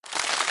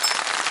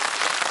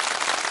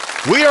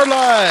We are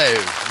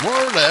live, more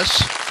or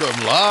less, from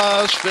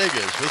Las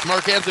Vegas. With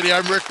Mark Anthony,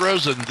 I'm Rick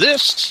Rosen.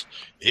 This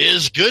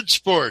is Good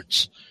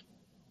Sports.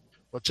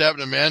 What's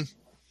happening, man?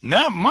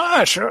 Not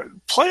much.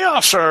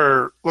 Playoffs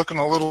are looking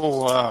a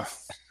little.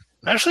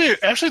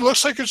 Actually,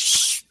 looks like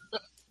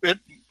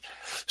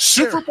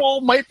Super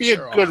Bowl might be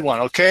a good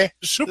one. Okay,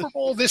 the Super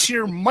Bowl this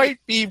year might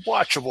be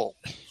watchable.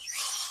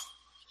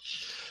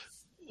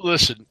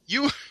 Listen,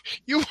 you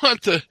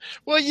want the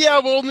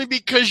only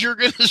because you're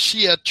going to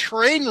see a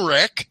train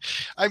wreck.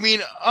 I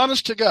mean,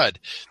 honest to God,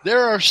 there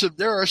are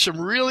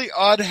some really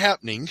odd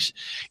happenings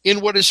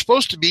in what is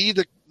supposed to be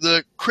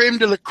the creme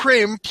de la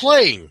creme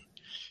playing.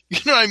 You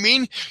know what I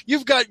mean?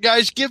 You've got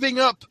guys giving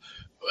up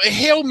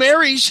Hail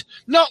Marys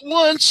not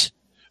once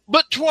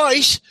but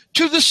twice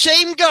to the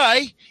same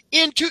guy.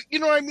 You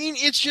know what I mean?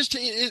 It's just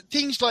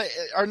things like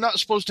are not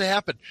supposed to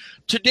happen.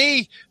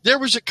 Today there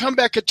was a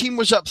comeback. A team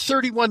was up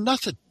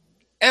 31-0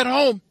 at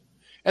home,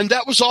 and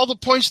that was all the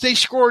points they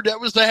scored. That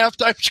was the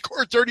halftime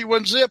score,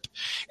 31-0,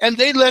 and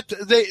they let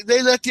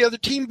the other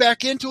team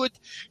back into it.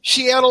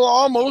 Seattle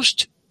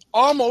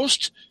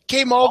almost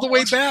came all the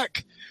way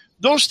back.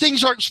 Those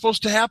things aren't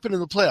supposed to happen in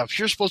the playoffs.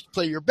 You're supposed to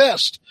play your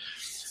best.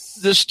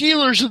 The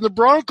Steelers and the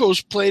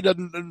Broncos played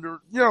under,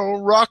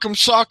 rock'em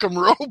sock'em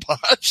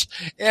robots,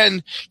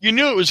 and you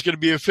knew it was going to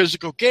be a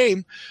physical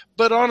game.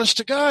 But honest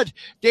to God,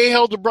 they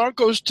held the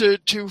Broncos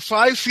to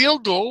 5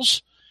 field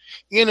goals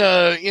in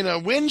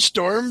a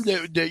windstorm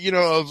that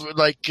of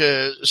like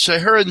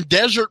Saharan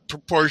desert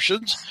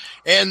proportions,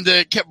 and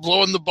kept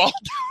blowing the ball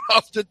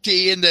off the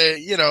tee, and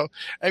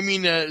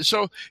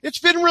so it's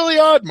been really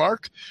odd,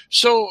 Mark.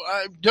 So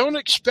don't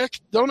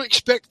expect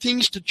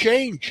things to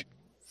change.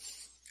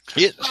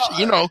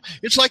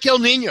 It's like El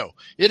Nino.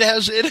 It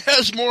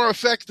has more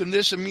effect than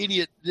this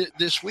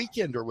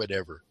weekend or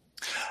whatever.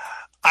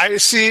 I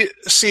see.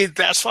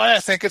 That's why I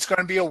think it's going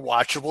to be a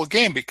watchable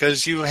game,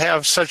 because you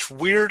have such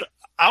weird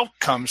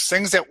outcomes.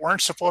 Things that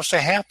weren't supposed to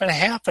happen.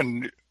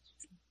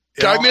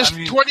 Guy missed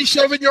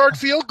 27-yard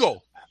field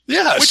goal.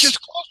 Yes, which is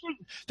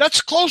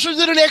closer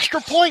than an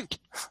extra point.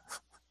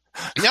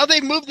 Now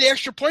they've moved the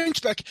extra points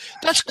back.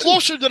 That's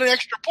closer than an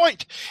extra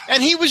point.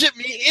 And he was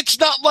it's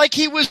not like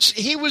he was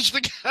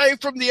the guy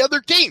from the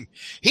other team.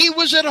 He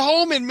was at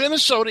home in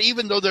Minnesota,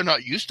 even though they're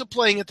not used to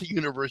playing at the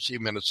University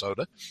of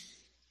Minnesota.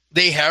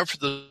 They have for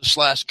the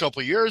last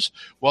couple of years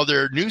while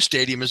their new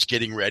stadium is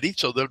getting ready,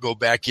 so they'll go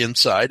back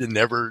inside and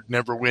never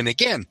win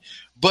again.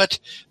 But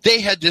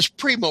they had this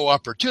primo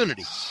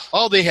opportunity.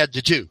 All they had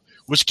to do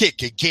was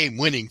kick a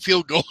game-winning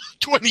field goal,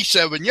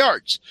 27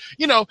 yards.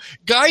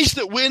 Guys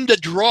that win the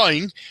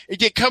drawing,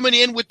 they're coming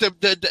in with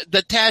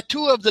the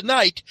tattoo of the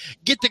night,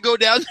 get to go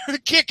down there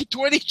and kick a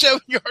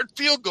 27-yard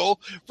field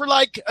goal for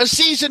like a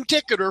season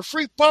ticket or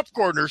free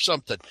popcorn or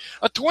something.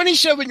 A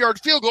 27-yard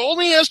field goal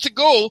only has to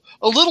go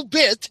a little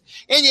bit,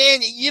 and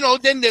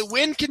then the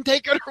wind can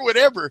take it or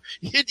whatever.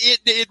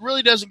 It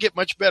really doesn't get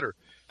much better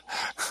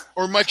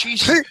or much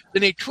easier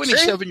than a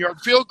 27-yard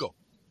field goal.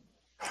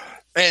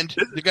 And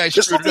the guy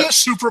screwed it up. A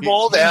Super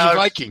Bowl He's a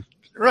Viking.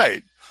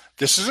 Right.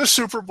 This is a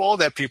Super Bowl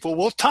that people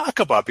will talk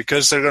about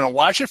because they're going to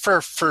watch it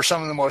for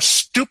some of the most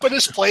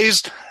stupidest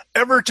plays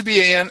ever to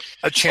be in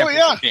a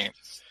championship game.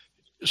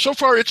 So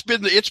far, it's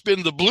been the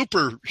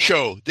blooper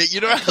show. That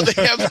how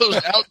they have those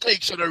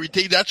outtakes and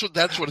everything. That's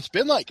what it's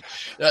been like.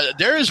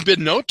 There has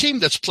been no team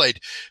that's played.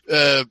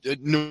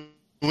 New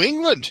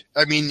England,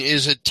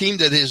 is a team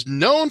that is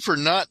known for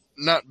not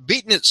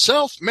beating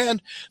itself. Man,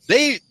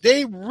 they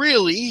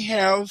really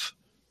have.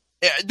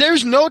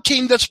 There's no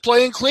team that's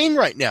playing clean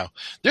right now.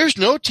 There's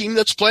no team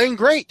that's playing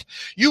great.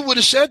 You would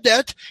have said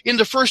that in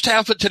the first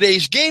half of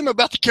today's game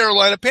about the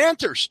Carolina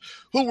Panthers,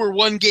 who were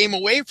one game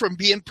away from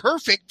being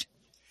perfect.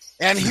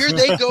 And here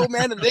they go,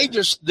 man, and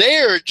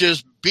they're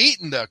just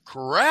beating the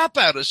crap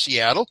out of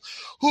Seattle,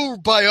 who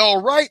by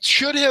all rights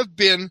should have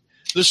been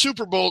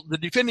the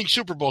defending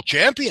Super Bowl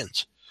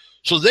champions.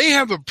 So they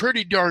have a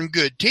pretty darn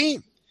good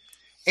team.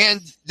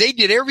 And they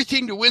did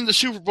everything to win the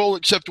Super Bowl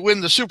except to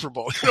win the Super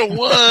Bowl.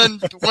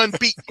 One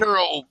Pete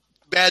Carroll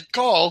bad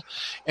call,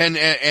 and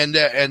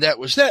that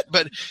was that.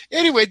 But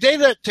anyway, they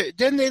let the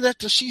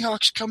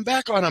Seahawks come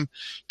back on them,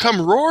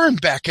 come roaring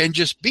back, and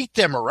just beat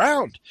them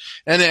around.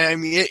 And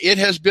it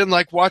has been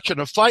like watching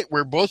a fight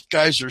where both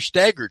guys are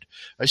staggered.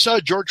 I saw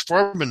a George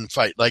Foreman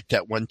fight like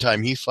that one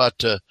time. He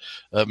fought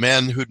a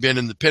man who'd been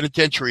in the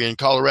penitentiary in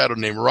Colorado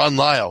named Ron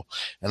Lyle,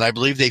 and I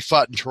believe they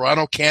fought in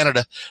Toronto,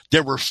 Canada.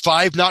 There were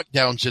 5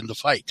 knockdowns in the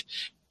fight.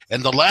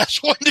 And the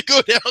last one to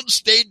go down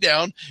stayed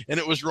down, and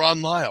it was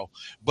Ron Lyle.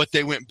 But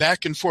they went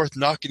back and forth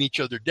knocking each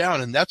other down,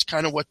 and that's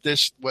kind of what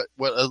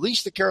at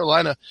least the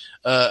Carolina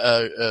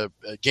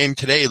game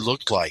today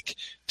looked like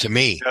to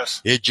me.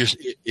 Yes. It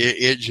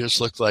just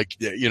looked like,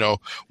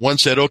 one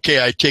said, okay,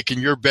 I've taken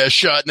your best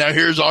shot. Now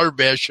here's our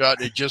best shot.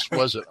 It just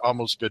wasn't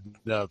almost good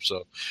enough.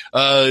 So,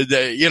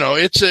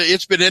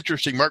 it's been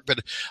interesting, Mark, but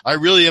I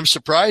really am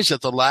surprised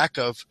at the lack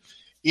of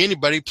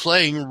anybody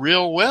playing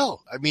real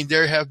well. I mean,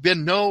 there have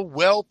been no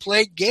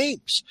well-played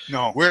games.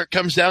 No. Where it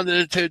comes down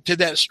to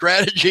that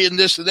strategy and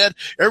this and that.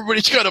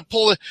 Everybody's got to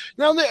pull it.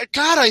 Now,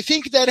 God, I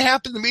think that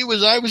happened to me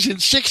when I was in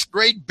 6th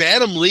grade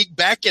Bantam League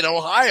back in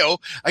Ohio.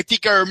 I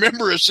think I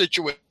remember a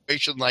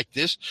situation like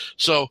this.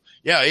 So,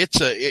 yeah,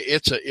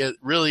 it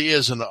really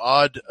is an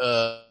odd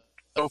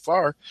so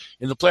far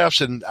in the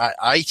playoffs, and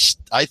I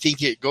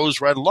think it goes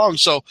right along.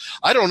 So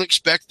I don't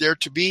expect there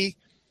to be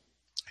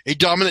a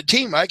dominant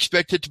team. I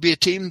expect it to be a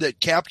team that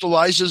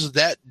capitalizes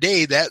that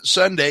day, that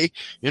Sunday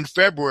in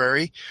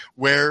February,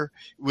 where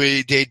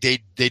they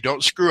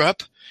don't screw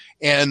up.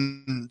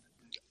 And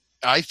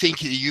I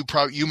think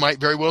you might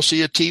very well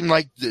see a team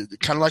kind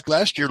of like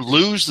last year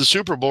lose the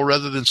Super Bowl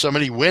rather than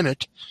somebody win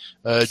it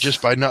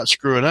just by not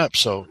screwing up.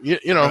 So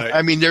right.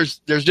 I mean, there's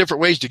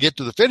different ways to get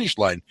to the finish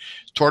line,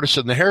 tortoise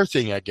and the hare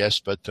thing, I guess.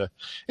 But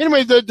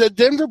anyway, the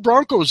Denver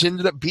Broncos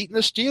ended up beating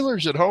the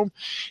Steelers at home,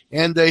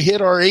 and they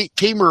hit our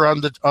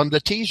 8-teamer on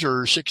the teaser,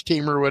 or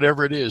 6-teamer,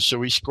 whatever it is. So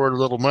we scored a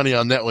little money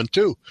on that one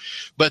too.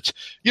 But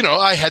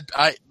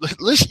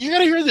listen, you got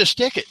to hear this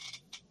ticket.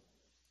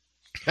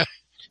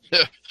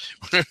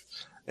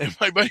 And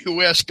my buddy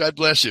Wes, God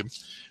bless him,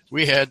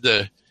 we had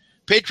the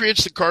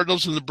Patriots, the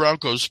Cardinals, and the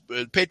Broncos.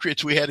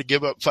 Patriots, we had to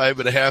give up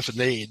 5.5, and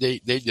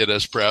they did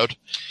us proud.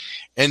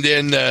 And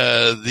then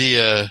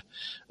the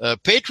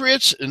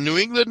Patriots, New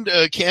England,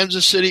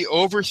 Kansas City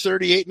over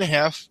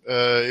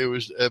 38.5. It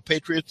was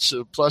Patriots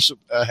plus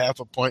a half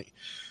a point.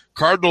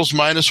 Cardinals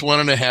minus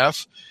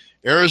 1.5.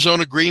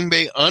 Arizona, Green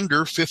Bay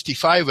under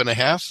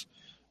 55.5.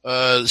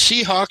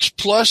 Seahawks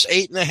plus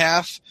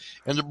 8.5,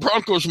 and the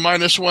Broncos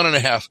minus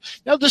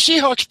 1.5. Now, the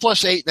Seahawks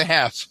plus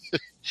 8.5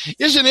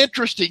 is an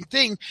interesting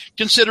thing,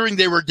 considering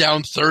they were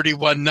down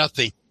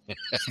 31-0.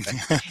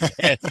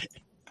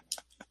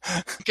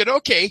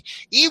 Okay,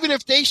 even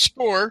if they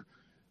score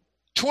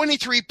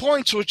 23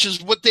 points, which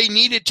is what they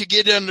needed to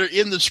get in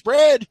the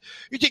spread,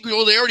 you think,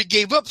 well, they already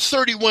gave up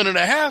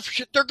 31.5.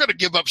 Shit, they're going to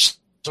give up some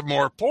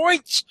more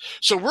points.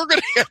 So we're going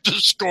to have to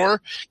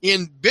score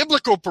in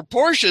biblical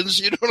proportions.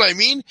 You know what I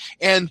mean?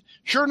 And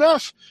sure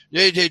enough,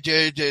 they let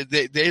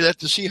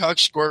the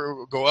Seahawks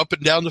go up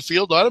and down the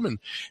field on them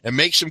and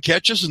make some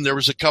catches. And there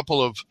was a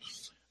couple of,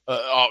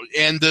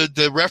 and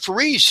the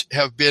referees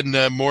have been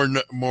more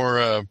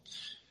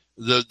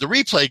the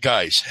replay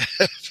guys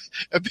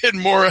have been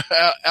more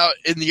out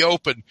in the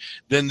open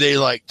than they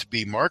like to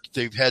be, Mark.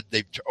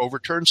 They've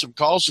overturned some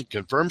calls and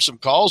confirmed some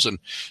calls, and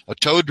a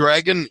toe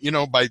dragging,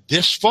 by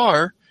this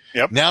far.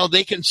 Yep. Now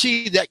they can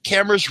see that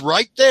camera's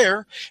right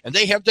there, and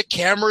they have the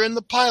camera in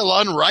the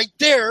pylon right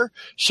there.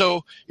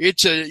 So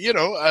it's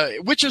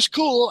which is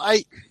cool.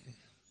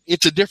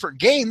 It's a different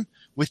game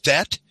with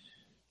that.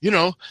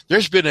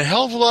 There's been a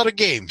hell of a lot of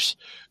games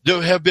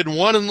that have been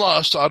won and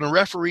lost on a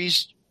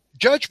referee's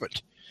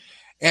judgment.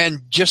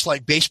 And just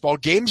like baseball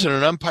games and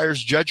an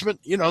umpire's judgment,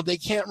 they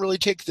can't really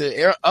take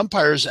the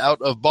umpires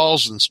out of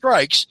balls and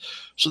strikes,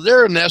 so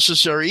they're a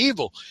necessary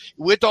evil.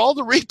 With all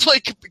the replay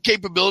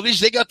capabilities,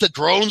 they got the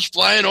drones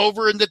flying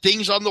over and the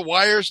things on the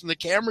wires and the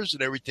cameras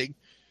and everything.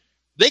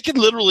 They can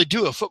literally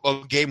do a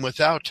football game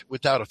without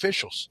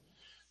officials.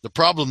 The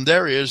problem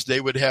there is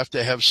they would have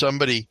to have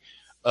somebody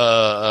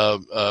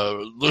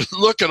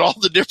look at all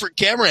the different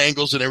camera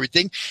angles and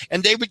everything,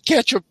 and they would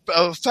catch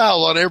a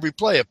foul on every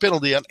play, a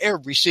penalty on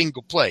every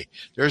single play.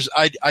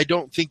 I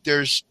don't think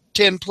there's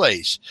 10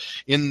 plays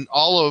in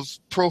all of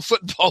pro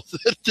football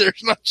that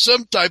there's not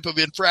some type of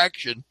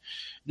infraction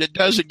that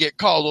doesn't get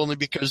called, only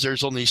because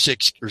there's only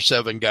 6 or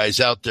 7 guys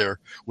out there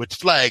with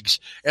flags,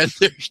 and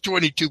there's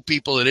 22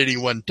 people at any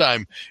one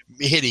time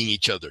hitting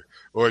each other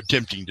or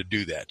attempting to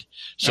do that.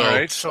 So, all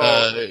right,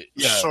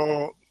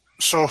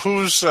 So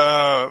who's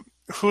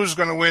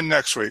going to win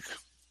next week?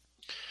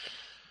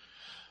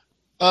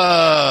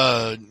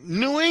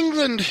 New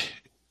England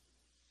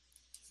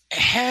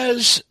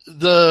has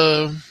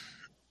the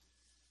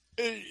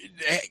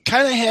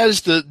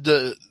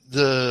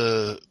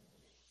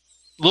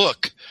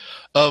look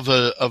of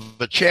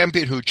a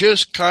champion who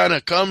just kind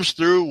of comes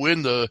through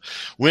when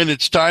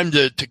it's time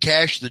to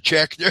cash the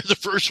check. They're the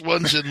first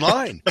ones in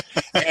line,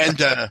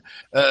 and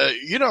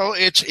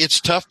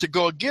it's tough to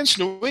go against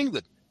New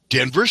England.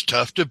 Denver's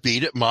tough to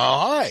beat at Mile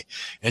High,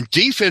 and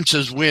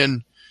defenses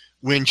win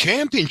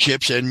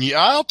championships. And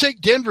I'll take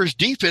Denver's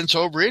defense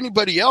over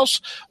anybody else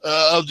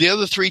of the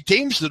other 3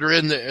 teams that are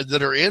in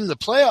the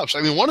playoffs.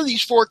 I mean, one of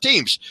these 4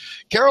 teams,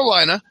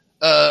 Carolina,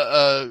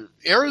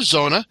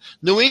 Arizona,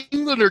 New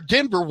England, or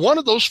Denver, one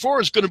of those 4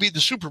 is going to be the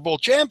Super Bowl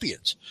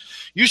champions.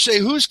 You say,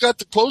 who's got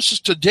the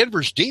closest to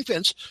Denver's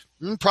defense?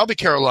 Probably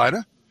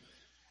Carolina,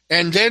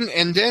 and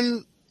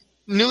then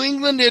New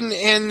England and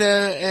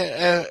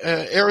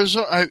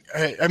Arizona.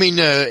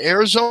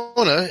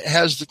 Arizona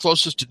has the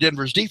closest to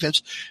Denver's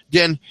defense.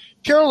 Then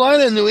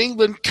Carolina and New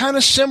England, kind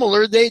of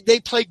similar. They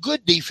play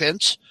good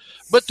defense,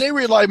 but they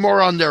rely more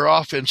on their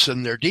offense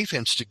than their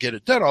defense to get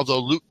it done.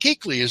 Although Luke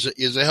Kuechly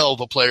is a hell of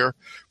a player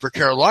for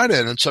Carolina,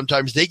 and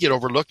sometimes they get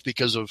overlooked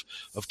because of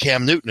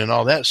Cam Newton and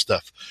all that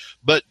stuff.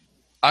 But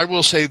I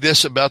will say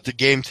this about the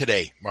game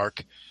today,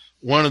 Mark.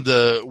 one of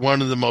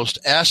the most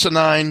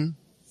asinine,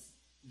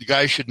 the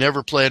guy should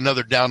never play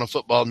another down of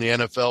football in the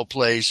NFL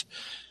plays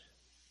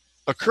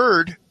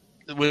occurred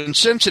when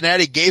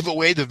Cincinnati gave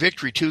away the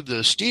victory to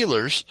the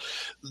Steelers.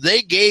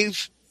 They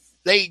gave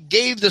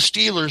the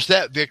Steelers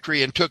that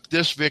victory and took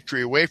this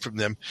victory away from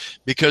them,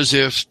 because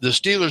if the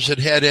Steelers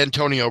had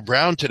Antonio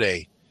Brown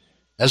today,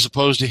 as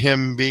opposed to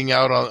him being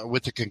out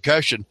with the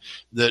concussion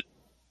that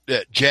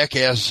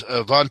jackass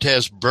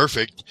Vontaze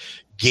Burfict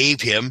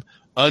gave him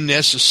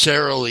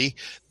unnecessarily,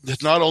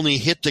 that not only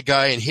hit the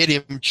guy and hit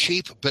him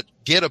cheap, but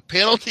get a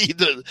penalty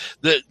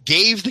that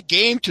gave the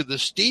game to the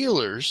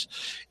Steelers.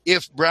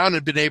 If Brown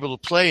had been able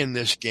to play in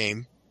this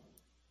game,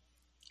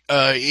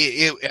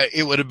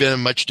 it would have been a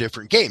much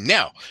different game.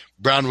 Now,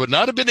 Brown would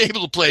not have been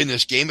able to play in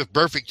this game if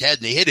Burfict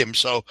hadn't hit him,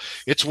 so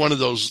it's one of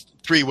those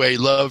three-way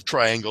love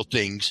triangle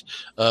things.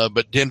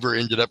 But Denver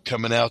ended up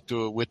coming out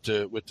with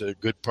the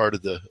good part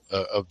of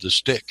the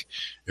stick.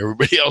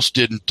 Everybody else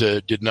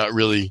did not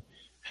really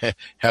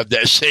have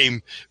that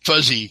same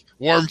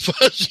warm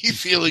fuzzy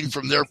feeling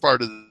from their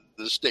part of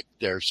the stick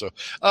there. So,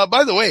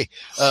 by the way,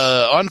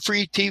 on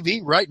free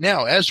TV right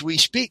now as we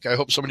speak, I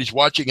hope somebody's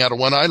watching out of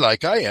one eye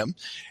like I am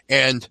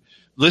and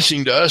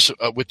listening to us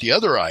with the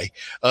other eye,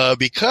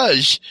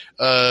 because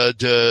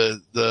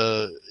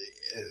the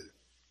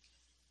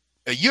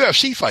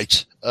UFC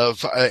fights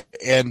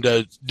and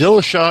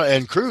Dillashaw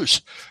and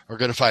Cruz are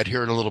going to fight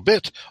here in a little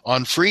bit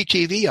on free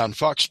TV on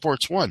Fox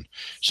Sports 1.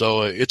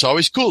 So it's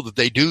always cool that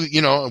they do,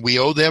 we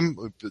owe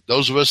them,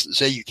 those of us that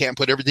say you can't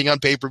put everything on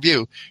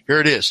pay-per-view, here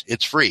it is.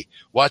 It's free.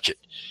 Watch it.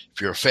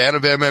 If you're a fan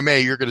of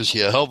MMA, you're going to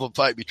see a hell of a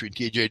fight between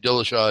TJ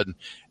Dillashaw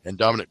and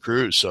Dominic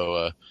Cruz.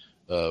 So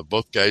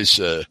both guys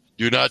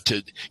do not,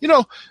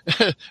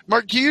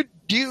 Mark, do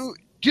you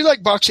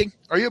like boxing?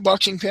 Are you a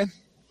boxing fan?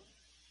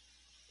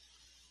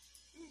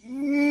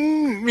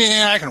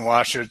 Yeah, I can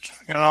watch it.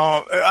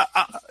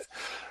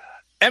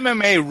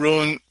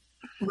 MMA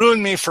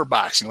ruined me for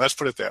boxing. Let's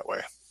put it that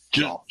way.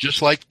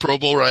 Just like Pro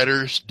Bowl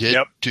riders did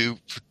to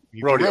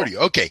rodeo.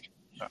 Okay.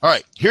 All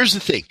right. Here's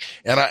the thing.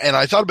 And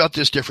I thought about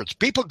this difference.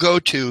 People go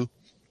to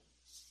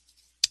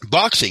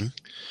boxing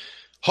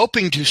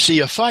hoping to see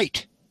a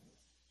fight,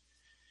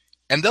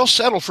 and they'll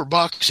settle for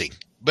boxing.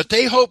 But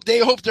they hope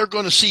they're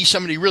going to see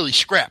somebody really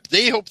scrap.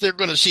 They hope they're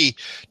going to see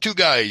two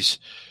guys.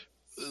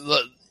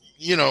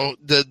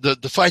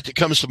 The fight that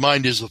comes to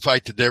mind is the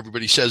fight that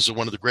everybody says is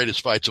one of the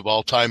greatest fights of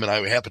all time, and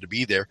I happen to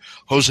be there,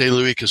 Jose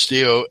Luis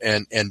Castillo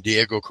and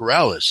Diego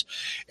Corrales.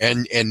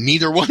 And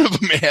neither one of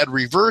them had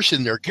reverse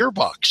in their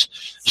gearbox.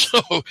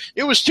 So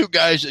it was two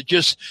guys that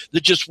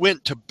just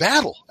went to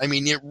battle. I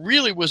mean, it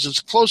really was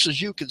as close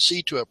as you could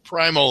see to a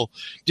primal,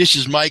 this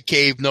is my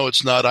cave, no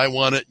it's not, I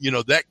want it,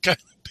 that kind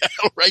of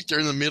battle right there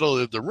in the middle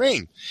of the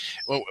ring.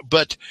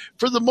 But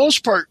for the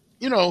most part,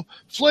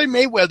 Floyd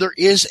Mayweather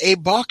is a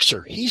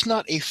boxer. He's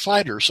not a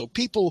fighter. So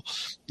people,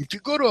 if you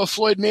go to a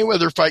Floyd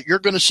Mayweather fight, you're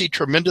going to see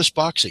tremendous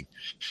boxing.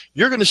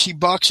 You're going to see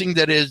boxing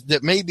that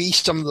may be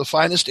some of the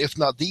finest, if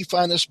not the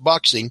finest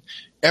boxing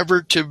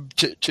ever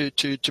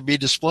to be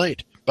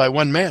displayed by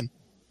one man.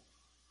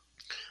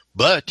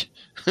 But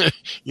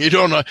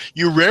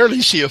you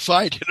rarely see a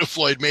fight in a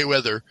Floyd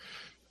Mayweather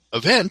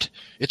event.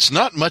 It's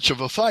not much of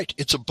a fight.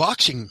 It's a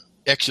boxing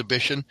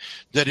exhibition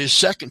that is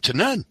second to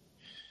none.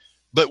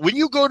 But when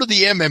you go to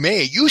the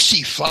MMA, you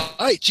see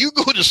fights. You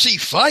go to see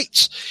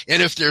fights.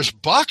 And if there's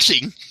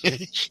boxing,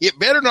 it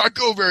better not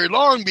go very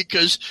long,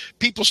 because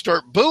people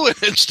start booing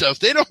and stuff.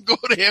 They don't go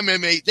to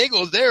MMA. They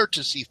go there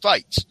to see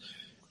fights,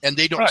 and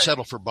they don't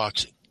settle for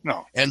boxing.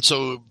 No. And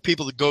so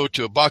people that go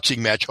to a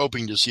boxing match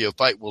hoping to see a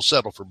fight will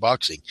settle for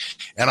boxing.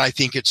 And I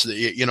think it's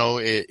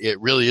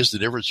it really is the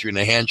difference between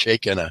a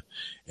handshake and the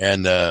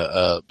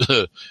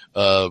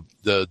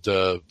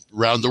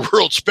round the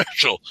world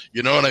special.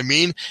 You know what I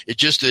mean? It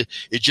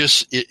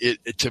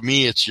to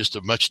me, it's just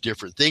a much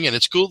different thing. And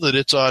it's cool that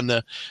it's on,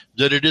 that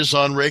it is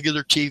on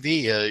regular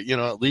TV,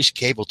 at least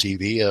cable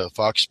TV,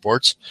 Fox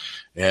Sports.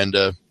 And,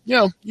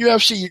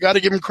 UFC, you got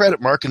to give them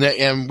credit, Mark.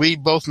 And we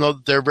both know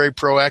that they're very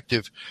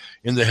proactive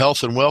in the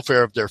health and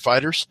welfare of their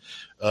fighters.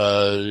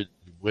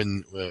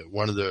 When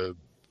one of the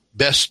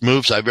best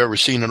moves I've ever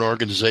seen an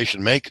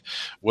organization make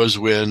was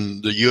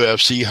when the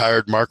UFC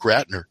hired Mark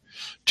Ratner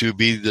to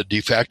be the de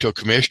facto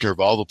commissioner of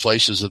all the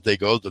places that they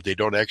go that they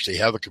don't actually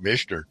have a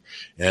commissioner,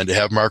 and to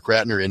have Mark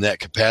Ratner in that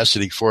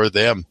capacity for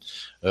them.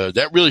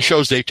 That really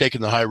shows they've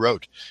taken the high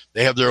road.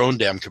 They have their own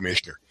damn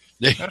commissioner.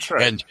 That's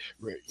right. And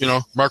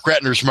Mark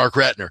Ratner's Mark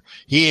Ratner.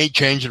 He ain't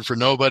changing for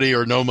nobody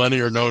or no money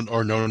or no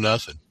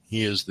nothing.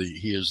 He is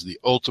the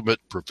ultimate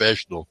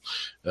professional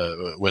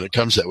when it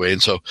comes that way.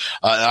 And so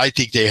I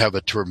think they have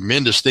a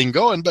tremendous thing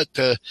going. But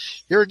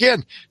here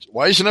again,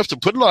 wise enough to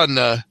put it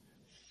on.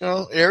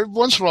 Every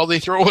once in a while they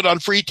throw it on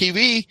free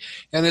TV,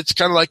 and it's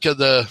kind of like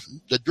the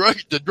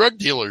drug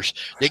dealers.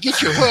 They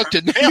get you hooked,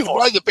 and then you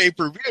buy the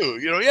pay-per-view.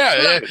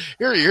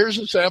 Here's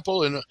a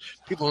sample, and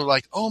people are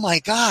like, "Oh my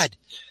God,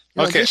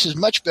 this is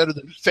much better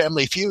than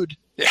Family Feud."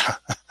 Yeah.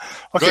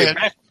 Okay.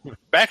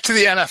 Back to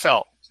the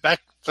NFL.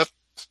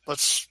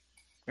 Let's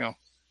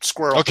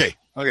squirrel. Okay.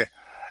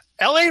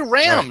 L.A.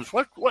 Rams.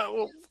 Right.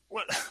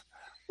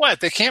 What?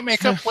 They can't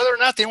make up whether or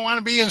not they want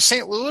to be in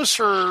St. Louis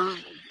or.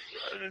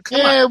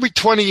 Every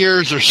 20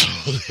 years or so,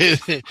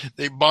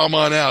 they bomb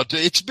on out.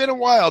 It's been a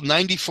while.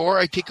 94,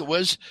 I think it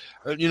was.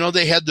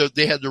 They had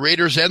the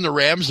Raiders and the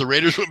Rams. The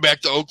Raiders went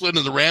back to Oakland,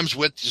 and the Rams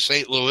went to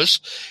St. Louis.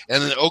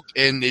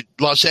 And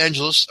Los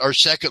Angeles, our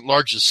second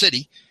largest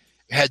city,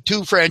 had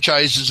 2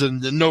 franchises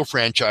and no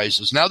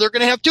franchises. Now they're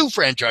going to have 2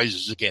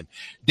 franchises again.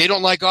 They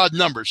don't like odd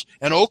numbers.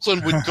 And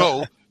Oakland would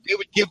go. They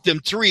would give them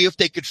 3 if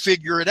they could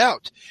figure it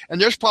out. And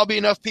there's probably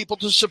enough people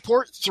to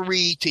support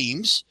 3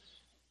 teams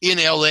in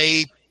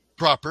L.A.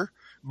 proper,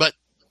 but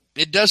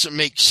it doesn't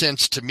make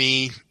sense to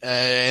me.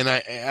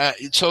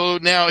 So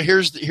now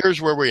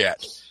here's where we're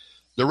at.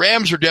 The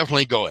Rams are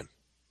definitely going.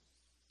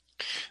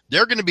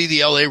 They're going to be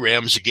the LA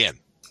Rams again,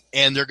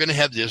 and they're going to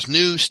have this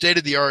new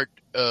state-of-the-art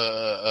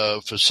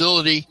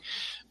facility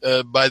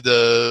by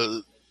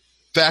the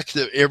fact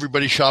that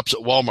everybody shops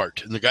at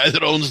Walmart, and the guy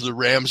that owns the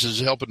Rams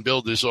is helping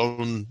build his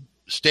own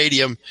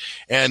stadium,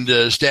 and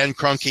Stan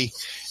Kroenke.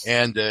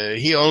 And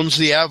he owns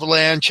the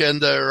Avalanche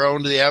and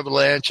owned the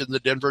Avalanche and the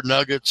Denver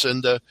Nuggets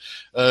and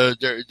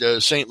the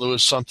St.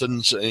 Louis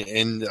somethings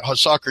and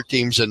soccer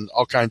teams and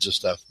all kinds of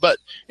stuff. But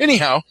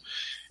anyhow,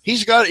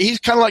 he's kind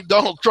of like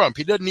Donald Trump.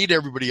 He doesn't need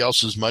everybody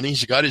else's money.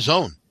 He's got his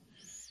own.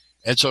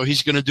 And so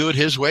he's going to do it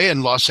his way,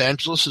 and Los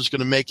Angeles is going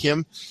to make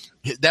him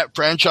that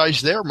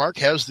franchise there. Mark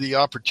has the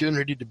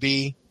opportunity to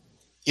be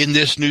in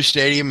this new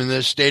stadium, in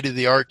this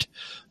state-of-the-art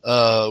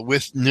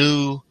with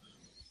new –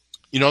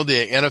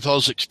 the NFL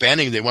is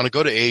expanding. They want to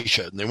go to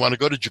Asia, and they want to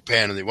go to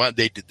Japan, and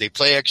they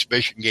play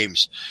exhibition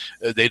games.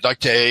 They'd like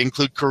to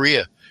include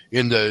Korea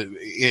in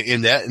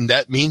that, and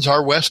that means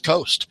our West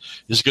Coast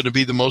is going to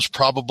be the most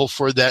probable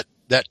for that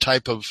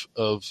type of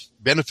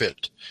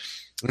benefit.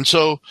 And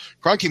so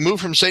Kroenke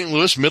moved from St.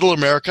 Louis, Middle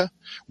America,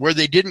 where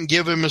they didn't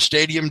give him a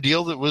stadium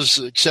deal that was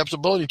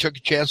acceptable, and he took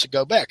a chance to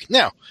go back.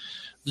 Now,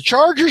 the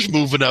Chargers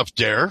moving up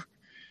there.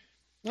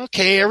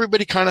 Okay,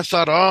 everybody kind of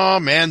thought, oh,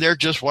 man, they're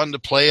just wanting to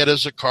play it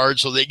as a card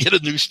so they get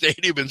a new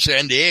stadium in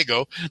San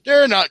Diego.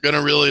 They're not going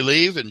to really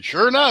leave. And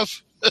sure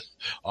enough,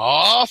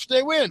 off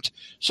they went.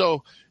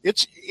 So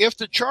if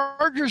the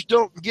Chargers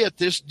don't get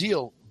this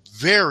deal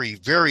very,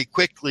 very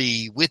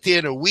quickly,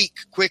 within a week,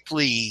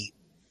 quickly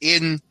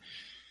in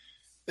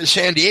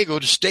San Diego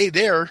to stay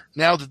there,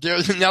 now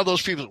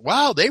those people,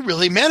 wow, they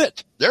really meant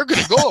it. They're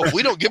going to go. If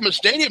we don't give them a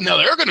stadium, now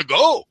they're going to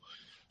go.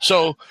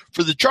 So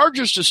for the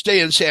Chargers to stay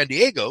in San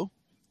Diego,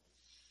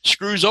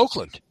 screws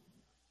Oakland,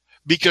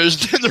 because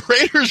then the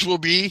Raiders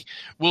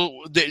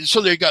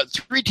so they got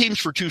 3 teams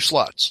for 2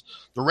 slots.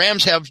 The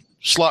Rams have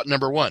slot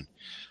number 1.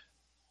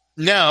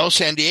 Now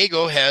San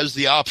Diego has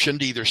the option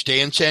to either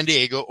stay in San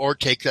Diego or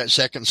take that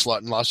second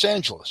slot in Los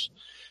Angeles.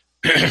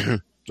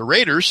 The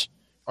Raiders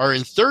are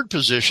in 3rd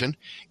position,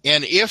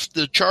 and if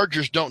the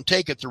Chargers don't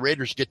take it, the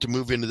Raiders get to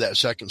move into that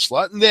second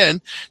slot, and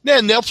then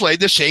they'll play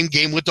the same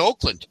game with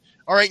Oakland.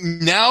 All right,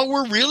 now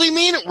we're really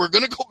mean it. We're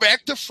going to go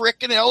back to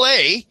frickin'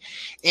 L.A.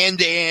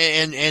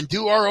 and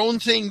do our own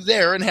thing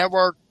there and have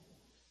our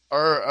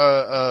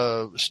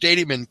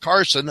stadium in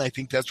Carson. I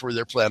think that's where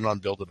they're planning on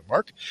building a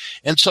Mark.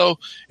 And so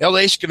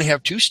L.A.'s going to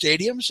have 2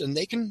 stadiums, and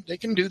they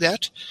can do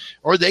that.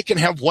 Or they can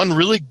have one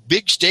really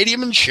big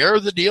stadium and share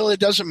the deal.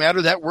 It doesn't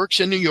matter. That works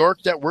in New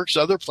York. That works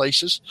other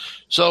places.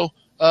 So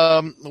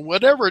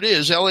whatever it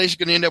is, LA is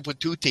going to end up with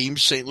 2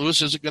 teams. St.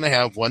 Louis isn't going to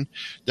have one.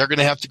 They're going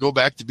to have to go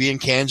back to being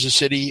Kansas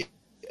City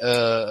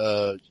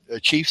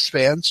Chiefs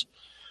fans,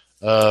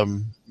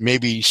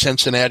 maybe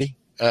Cincinnati.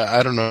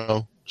 I don't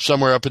know,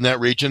 somewhere up in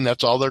that region.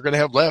 That's all they're going to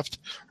have left.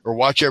 Or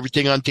watch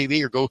everything on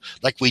TV, or go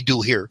like we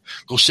do here.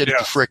 Go sit at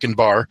the frickin'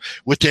 bar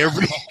with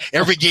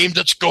every game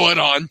that's going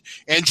on,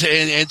 and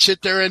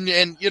sit there and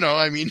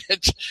I mean,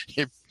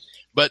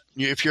 but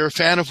if you're a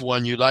fan of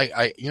one, you like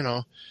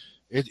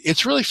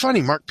It's really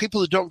funny, Mark.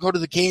 People that don't go to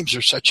the games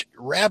are such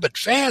rabid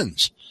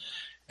fans.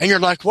 And you're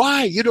like,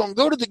 why? You don't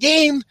go to the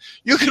game.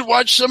 You could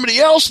watch somebody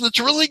else that's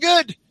really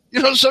good.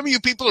 Some of you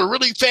people are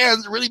really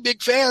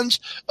big fans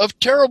of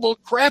terrible,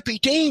 crappy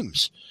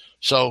teams.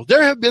 So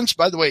there have been,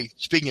 by the way,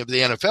 speaking of the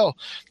NFL,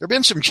 there have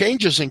been some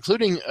changes,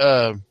 including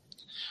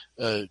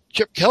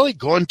Chip Kelly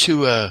going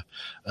to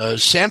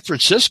San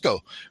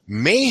Francisco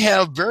may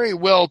have very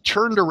well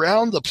turned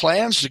around the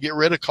plans to get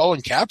rid of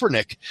Colin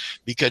Kaepernick,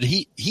 because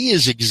he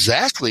is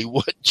exactly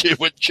what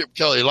Chip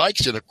Kelly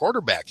likes in a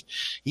quarterback.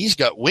 He's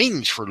got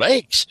wings for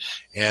legs,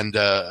 and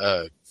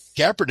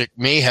Kaepernick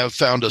may have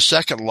found a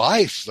second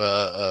life,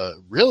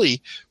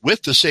 really,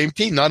 with the same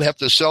team, not have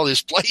to sell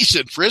his place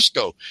in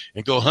Frisco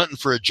and go hunting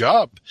for a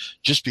job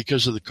just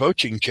because of the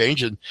coaching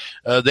change. And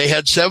they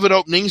had 7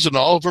 openings, and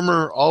all of them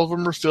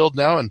are filled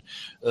now. And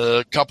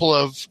a couple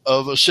of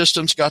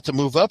assistants got to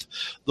move up.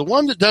 The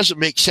one that doesn't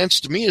make sense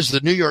to me is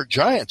the New York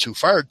Giants, who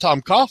fired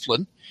Tom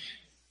Coughlin.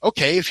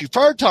 Okay, if you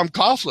fired Tom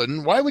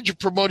Coughlin, why would you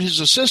promote his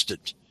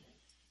assistant?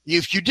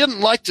 If you didn't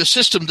like the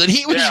system that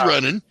he was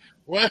running,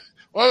 well,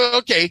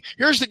 okay,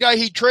 here's the guy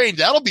he trained.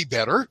 That'll be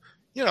better.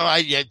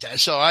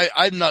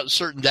 I'm not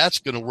certain that's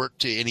going to work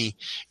to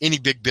any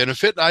big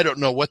benefit. I don't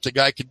know what the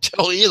guy could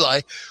tell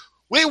Eli.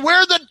 We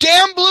wear the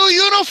damn blue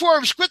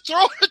uniforms. Quit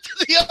throwing it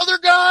to the other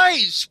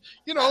guys.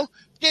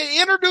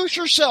 Introduce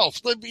yourself.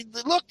 Look at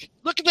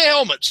the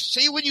helmets.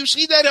 See, when you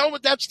see that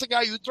helmet, that's the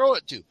guy you throw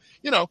it to.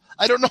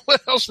 I don't know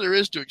what else there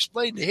is to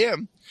explain to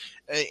him.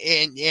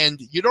 And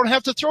you don't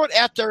have to throw it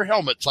at their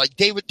helmets like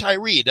David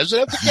Tyree doesn't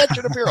have to catch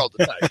it up here all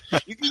the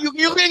time. You can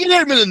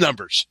get him in the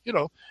numbers.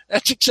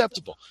 That's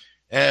acceptable.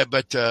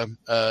 But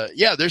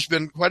there's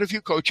been quite a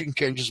few coaching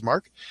changes,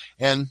 Mark.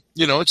 And,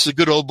 it's the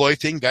good old boy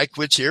thing. Guy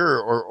quits here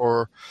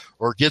or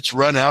gets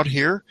run out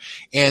here,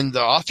 and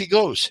off he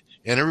goes.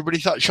 And everybody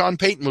thought Sean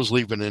Payton was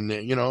leaving, and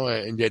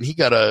then he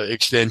got an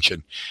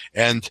extension.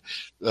 And,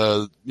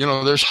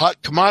 there's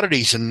hot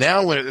commodities. And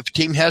now if a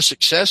team has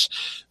success,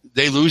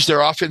 they lose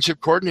their offensive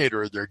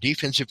coordinator or their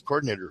defensive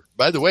coordinator.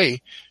 By the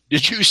way,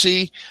 did you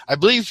see, I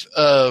believe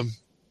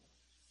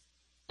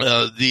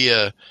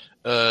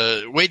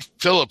Wade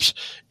Phillips,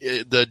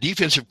 the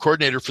defensive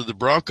coordinator for the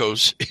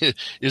Broncos,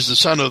 is the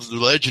son of the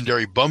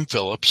legendary Bum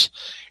Phillips.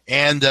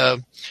 And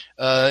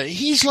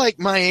he's like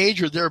my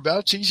age or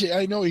thereabouts.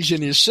 I know he's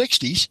in his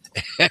 60s.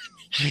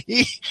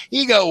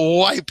 he got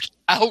wiped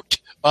out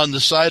on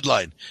the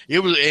sideline.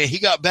 He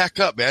got back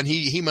up, man.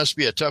 He must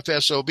be a tough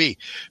SOB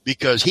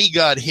because he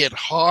got hit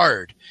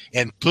hard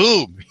and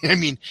boom. I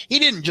mean, he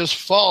didn't just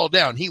fall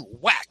down. He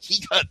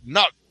got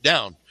knocked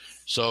down.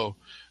 So,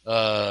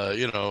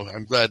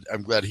 I'm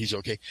glad he's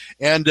okay.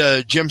 And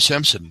Jim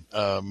Simpson,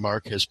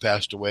 Mark, has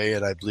passed away,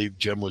 and I believe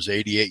Jim was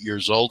 88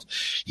 years old.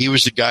 He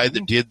was the guy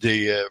that did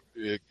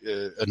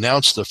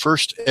announced the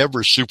first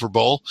ever Super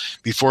Bowl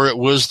before it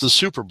was the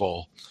Super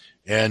Bowl.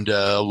 And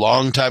a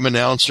longtime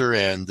announcer,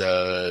 and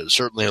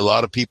certainly a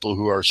lot of people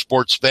who are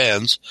sports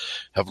fans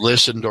have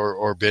listened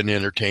or been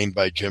entertained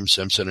by Jim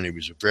Simpson, and he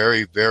was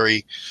very,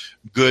 very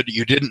good.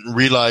 You didn't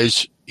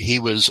realize he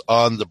was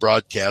on the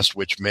broadcast,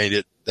 which made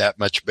it that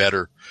much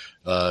better.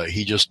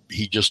 He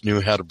just knew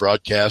how to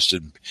broadcast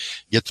and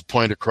get the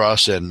point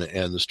across and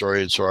the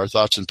story. And so our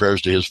thoughts and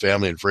prayers to his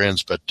family and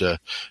friends. But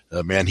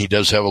man, he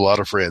does have a lot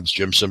of friends.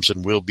 Jim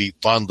Simpson will be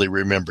fondly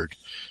remembered.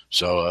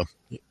 So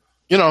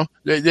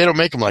they don't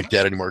make them like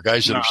that anymore.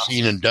 Guys that have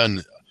seen and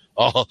done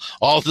all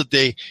that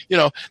they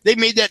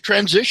made that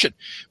transition.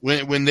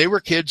 When they were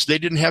kids, they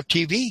didn't have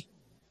TV,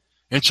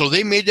 and so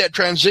they made that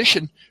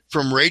transition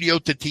from radio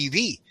to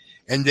TV.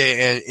 And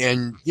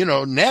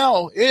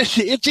now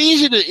it's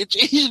easy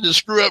to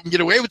screw up and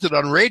get away with it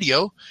on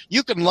radio.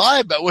 You can lie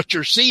about what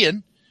you're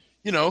seeing.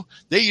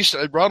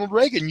 Ronald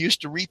Reagan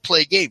used to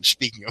replay games.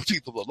 Speaking of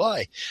people that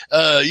lie,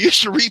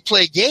 used to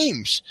replay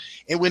games.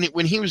 And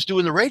when he was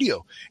doing the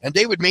radio, and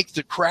they would make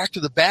the crack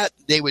of the bat,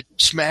 they would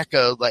smack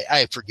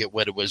I forget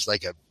what it was,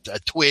 like a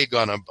twig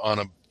on a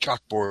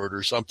chalkboard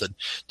or something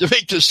to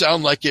make this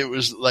sound like it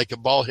was like a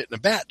ball hitting a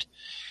bat.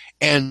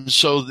 And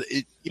so,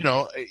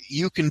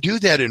 you can do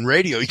that in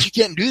radio. You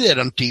can't do that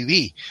on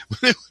TV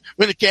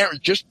when the camera,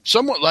 just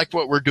somewhat like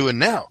what we're doing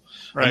now.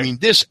 Right. I mean,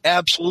 this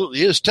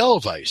absolutely is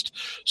televised.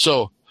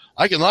 So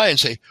I can lie and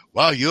say,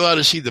 wow, you ought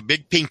to see the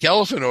big pink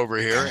elephant over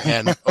here.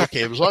 And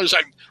okay, as long as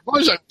I'm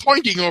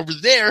pointing over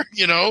there,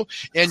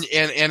 and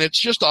it's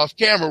just off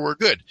camera, we're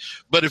good.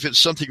 But if it's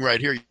something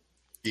right here,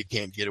 you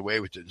can't get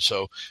away with it.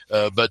 So,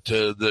 but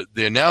the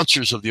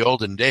announcers of the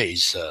olden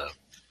days,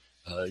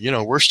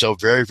 we're still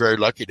very, very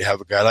lucky to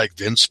have a guy like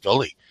Vin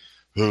Scully,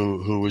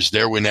 who was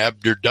there when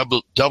Abner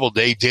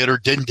Doubleday did or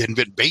didn't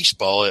invent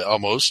baseball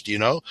almost,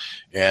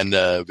 and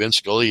Vin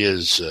Scully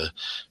is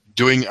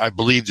doing, I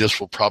believe this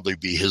will probably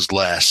be his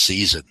last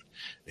season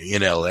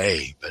in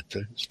L.A., but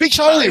speaks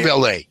highly of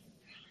L.A.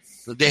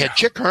 They had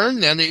Chick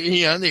Hearn, and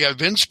they got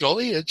Vin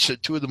Scully. It's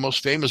two of the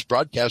most famous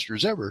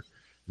broadcasters ever,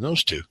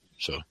 those two,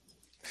 so.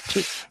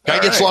 Guy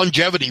gets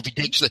longevity if he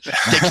takes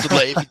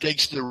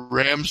the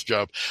Rams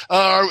job.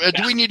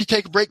 Do we need to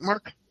take a break,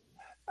 Mark?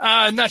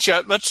 Not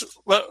yet. Let's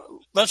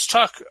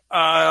talk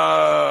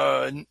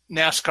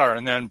NASCAR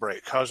and then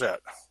break. How's that?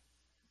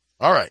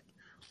 All right.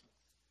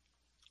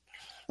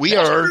 We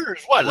are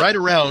right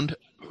around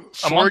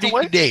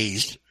 40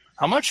 days.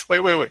 How much?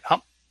 Wait.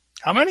 How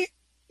many?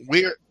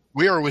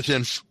 We are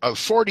within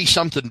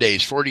 40-something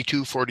days,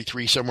 42,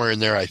 43, somewhere in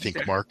there, I think,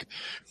 okay. Mark,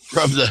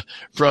 from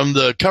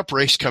the Cup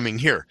race coming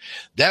here.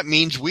 That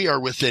means we are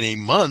within a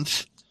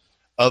month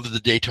of the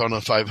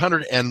Daytona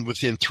 500 and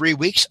within 3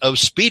 weeks of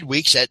Speed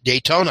Weeks at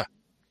Daytona,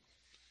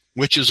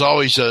 which is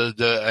always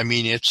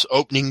it's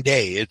opening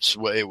day. It's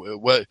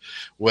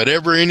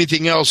whatever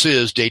anything else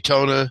is,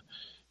 Daytona,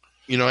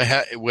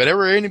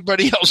 whatever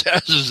anybody else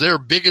has is their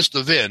biggest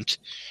event.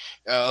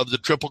 Of the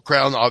Triple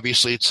Crown,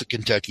 obviously, it's the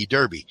Kentucky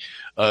Derby.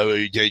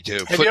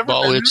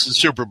 Football, it's the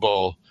Super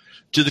Bowl.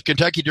 To the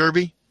Kentucky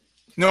Derby?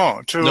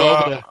 No,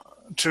 to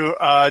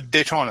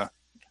Daytona.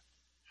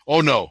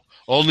 Oh, no.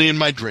 Only in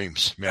my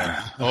dreams,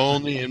 man.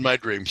 Only in my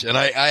dreams. And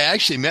I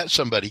actually met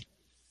somebody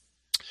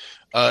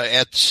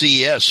at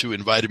CES who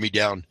invited me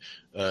down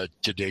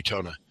to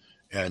Daytona.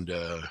 And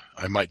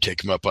I might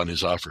take him up on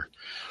his offer.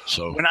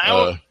 So,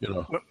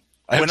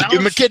 I have to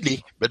give him a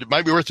kidney, but it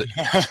might be worth it.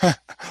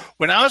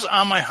 When I was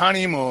on my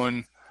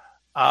honeymoon,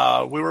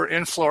 we were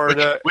in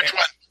Florida. Which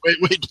one?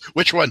 Wait,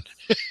 which one?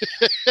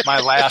 My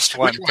last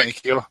one,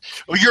 thank you.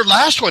 Oh, your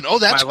last one. Oh,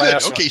 that's my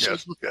good. Okay, one.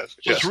 so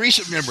it's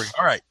recent memory.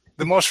 All right.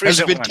 The most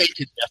recent Hasn't been one.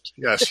 taken yet.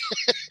 Yes.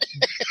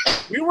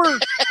 We were.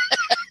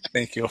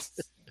 Thank you.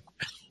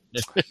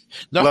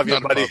 No, love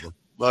you, buddy.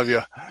 Love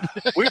you.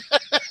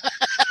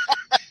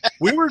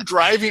 We were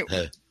driving.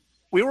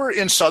 We were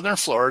in southern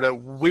Florida.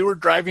 We were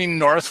driving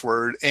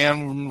northward,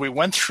 and we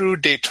went through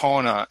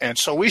Daytona, and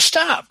so we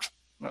stopped.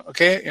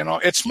 Okay,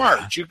 it's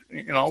March.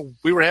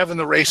 We were having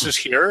the races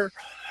here,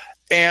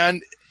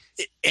 and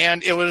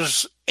it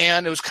was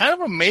kind of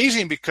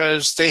amazing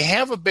because they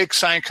have a big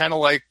sign, kind of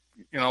like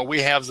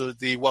we have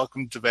the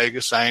Welcome to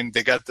Vegas sign.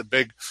 They got the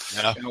big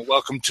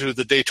Welcome to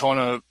the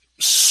Daytona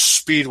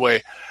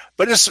Speedway,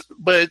 but it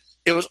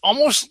was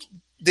almost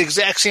the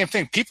exact same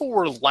thing. People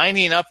were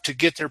lining up to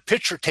get their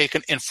picture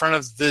taken in front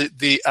of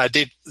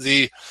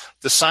the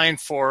sign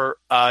for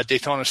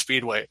Daytona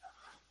Speedway.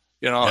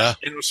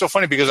 It was so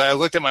funny because I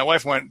looked at my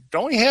wife and went,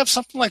 "Don't we have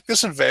something like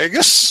this in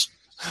Vegas?"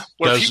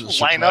 Where people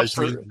line up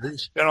for,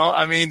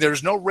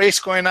 there's no race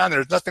going on,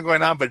 there's nothing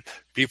going on, but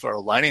people are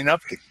lining up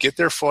to get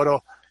their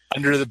photo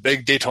under the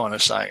big Daytona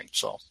sign.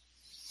 So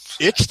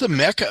it's the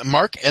Mecca,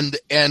 Mark, and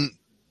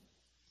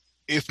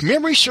if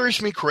memory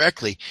serves me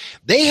correctly,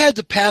 they had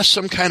to pass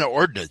some kind of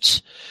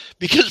ordinance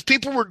because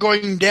people were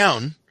going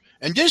down,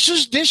 and this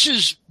is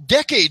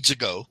decades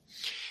ago,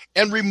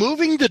 and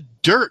removing the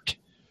dirt,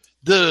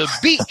 the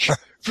beach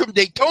from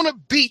Daytona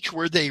Beach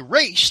where they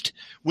raced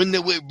when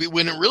it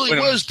really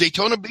was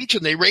Daytona Beach,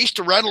 and they raced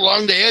right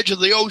along the edge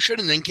of the ocean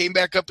and then came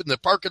back up in the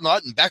parking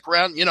lot and back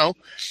around.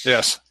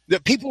 Yes,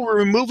 that people were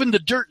removing the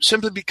dirt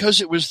simply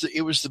because it was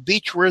the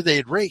beach where they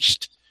had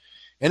raced.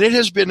 And it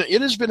has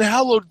been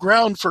hallowed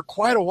ground for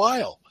quite a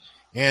while,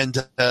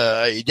 and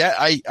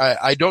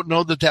I don't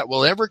know that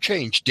will ever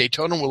change.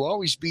 Daytona will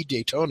always be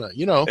Daytona,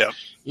 Yeah.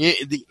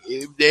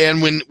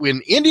 And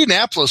when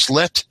Indianapolis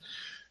let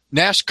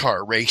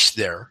NASCAR race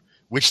there,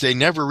 which they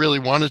never really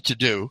wanted to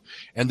do,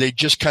 and they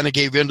just kind of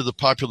gave in to the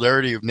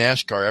popularity of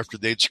NASCAR after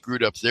they'd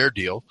screwed up their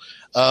deal.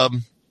 Now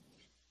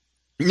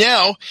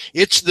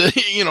it's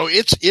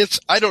it's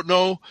I don't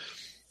know.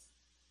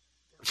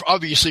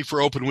 Obviously,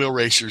 for open wheel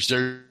racers,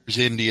 there's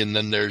Indy, and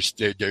then there's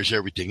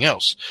everything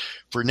else.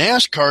 For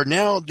NASCAR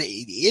now,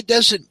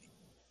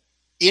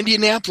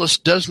 Indianapolis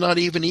does not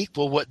even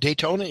equal what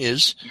Daytona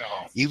is. No.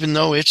 Even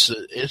though it's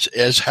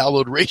as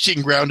hallowed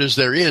racing ground as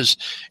there is,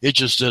 it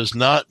just does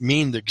not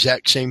mean the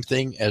exact same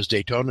thing as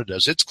Daytona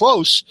does. It's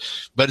close,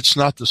 but it's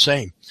not the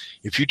same.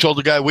 If you told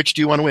the guy, which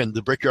do you want to win,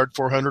 the Brickyard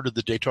 400 or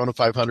the Daytona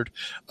 500,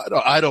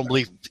 I don't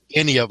believe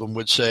any of them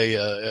would say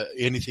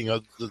anything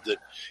other than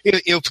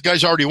if the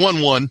guy's already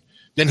won one,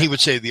 then he would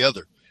say the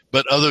other.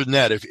 But other than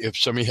that, if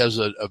somebody has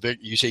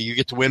you say you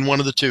get to win one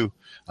of the two,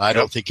 I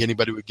don't think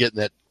anybody would get in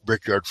that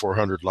Brickyard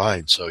 400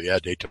 line. So yeah,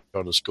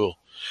 Daytona's cool.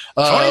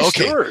 Tony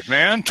Stewart,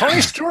 man,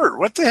 Tony Stewart.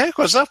 What the heck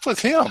was up with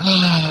him?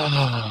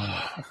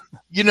 I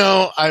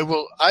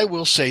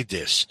will say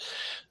this.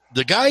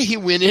 The guy he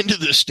went into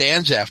the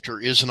stands after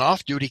is an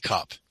off-duty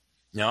cop.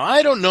 Now,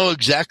 I don't know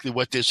exactly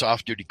what this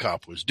off-duty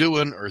cop was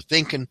doing or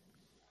thinking.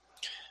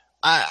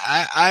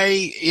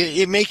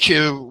 It makes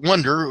you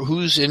wonder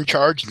who's in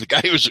charge. The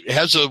guy who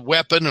has a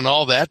weapon and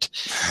all that,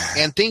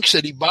 and thinks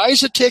that he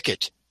buys a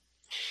ticket.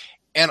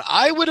 And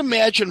I would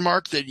imagine,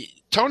 Mark, that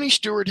Tony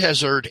Stewart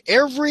has heard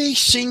every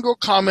single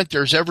comment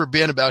there's ever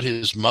been about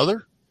his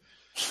mother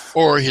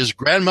or his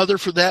grandmother,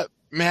 for that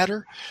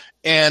matter.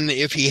 And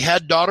if he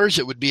had daughters,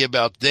 it would be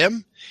about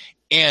them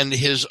and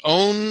his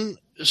own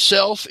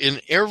self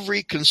in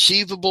every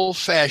conceivable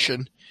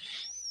fashion,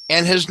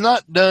 and has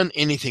not done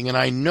anything. And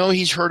I know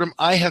he's heard them.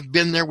 I have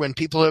been there when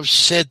people have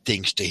said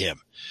things to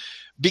him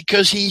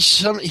because he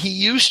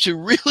used to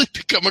really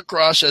come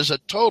across as a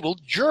total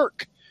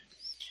jerk.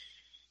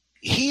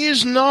 He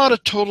is not a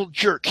total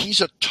jerk.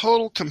 He's a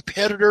total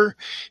competitor.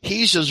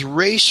 He's as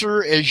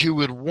racer as you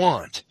would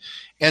want.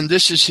 And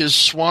this is his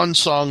swan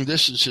song.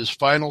 This is his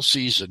final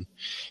season.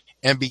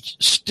 And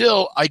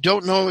still, I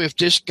don't know if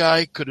this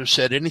guy could have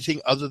said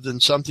anything other than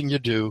something to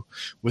do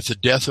with the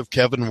death of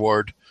Kevin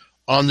Ward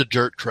on the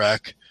dirt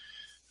track,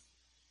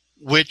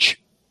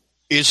 which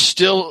is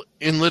still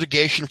in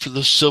litigation for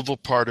the civil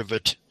part of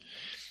it.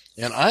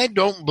 And I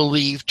don't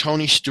believe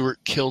Tony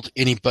Stewart killed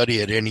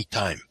anybody at any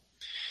time.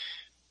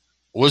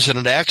 Was it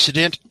an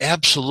accident?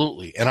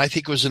 Absolutely. And I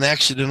think it was an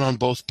accident on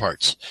both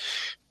parts.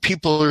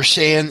 People are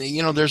saying,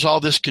 there's all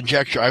this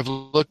conjecture. I've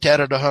looked at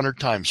it 100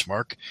 times,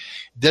 Mark.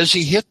 Does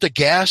he hit the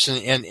gas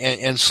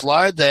and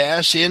slide the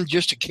ass in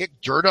just to kick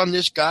dirt on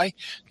this guy?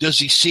 Does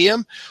he see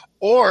him?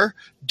 Or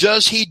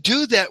does he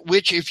do that,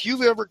 which if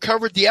you've ever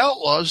covered the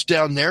Outlaws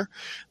down there,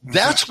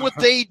 that's what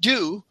they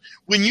do.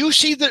 When you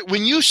see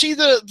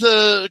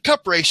the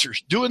cup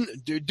racers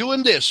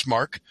doing this,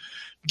 Mark,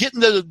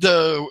 getting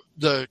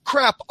the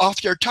crap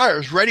off their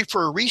tires ready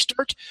for a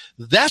restart.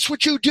 That's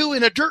what you do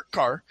in a dirt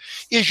car,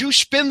 is you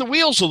spin the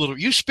wheels a little,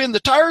 you spin the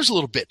tires a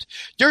little bit.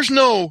 There's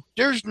not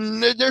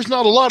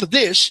a lot of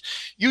this.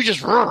 You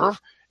just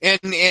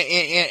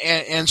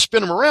and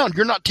spin them around.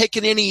 You're not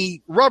taking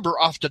any rubber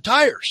off the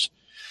tires.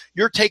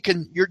 You're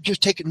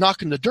just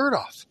knocking the dirt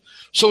off.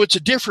 So it's a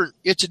different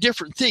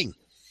thing.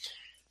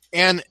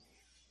 And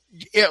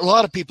a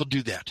lot of people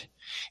do that.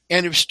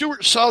 And if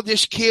Stewart saw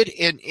this kid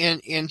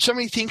and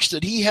somebody thinks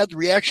that he had the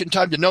reaction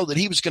time to know that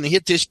he was going to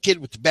hit this kid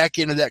with the back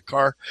end of that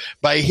car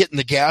by hitting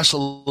the gas a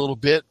little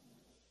bit,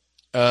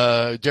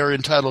 they're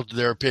entitled to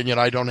their opinion.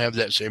 I don't have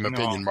that same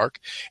opinion, Mark.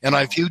 And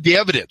I viewed the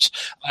evidence.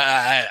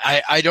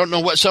 I don't know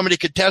what somebody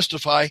could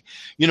testify.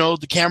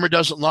 The camera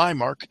doesn't lie,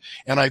 Mark.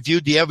 And I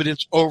viewed the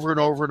evidence over and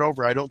over and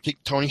over. I don't think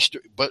Tony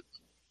Stewart, but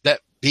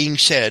that being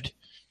said,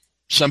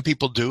 some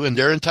people do, and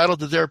they're entitled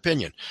to their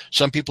opinion.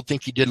 Some people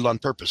think he did it on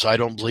purpose. I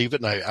don't believe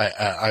it, and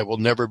I will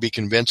never be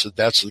convinced that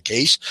that's the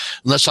case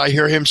unless I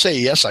hear him say,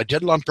 yes, I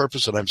did it on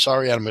purpose, and I'm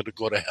sorry, I'm going to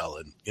go to hell.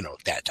 And,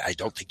 that I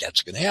don't think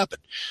that's going to happen.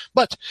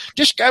 But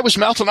this guy was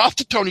mouthing off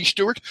to Tony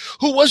Stewart,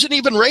 who wasn't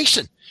even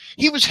racing.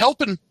 He was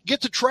helping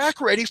get the track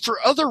ready for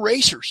other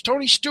racers.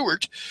 Tony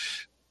Stewart,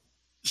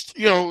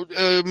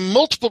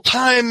 multiple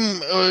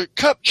time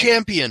Cup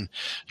champion.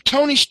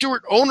 Tony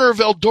Stewart, owner of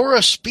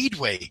Eldora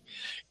Speedway.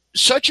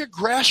 Such a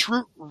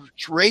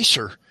grassroots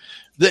racer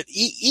that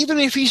even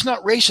if he's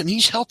not racing,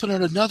 he's helping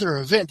at another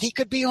event. He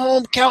could be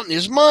home counting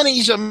his money.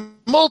 He's a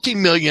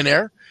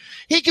multimillionaire.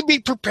 He could be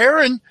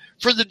preparing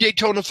for the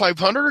Daytona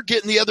 500 or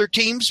getting the other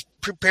teams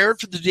prepared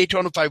for the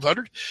Daytona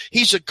 500.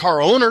 He's a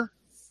car owner.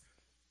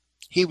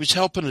 He was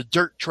helping a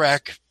dirt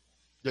track,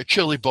 the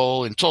Chili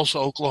Bowl in Tulsa,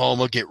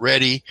 Oklahoma, get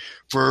ready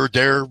for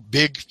their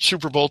big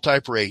Super Bowl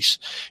type race.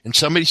 And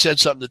somebody said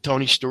something to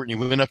Tony Stewart,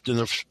 and he went up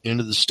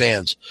into the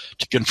stands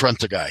to confront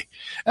the guy.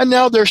 And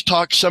now there's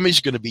talk somebody's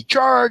going to be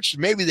charged.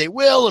 Maybe they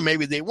will, and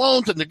maybe they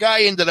won't. And the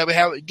guy ended up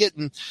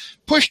getting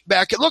pushed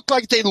back. It looked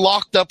like they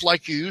locked up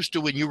like you used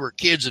to when you were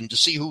kids, and to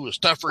see who was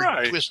tougher, right,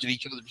 and twisted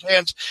each other's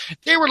hands.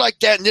 They were like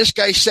that, and this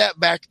guy sat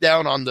back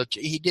down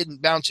he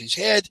didn't bounce his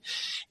head.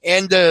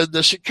 And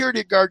the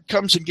security guard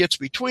comes and gets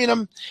between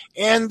them,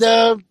 and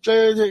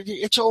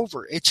it's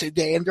over.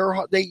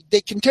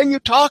 They continue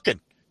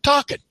talking.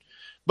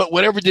 But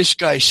whatever this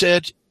guy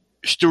said,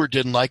 Stewart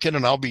didn't like it,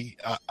 and I'll be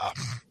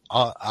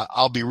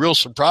real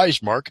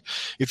surprised, Mark,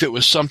 if it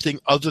was something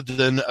other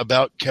than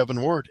about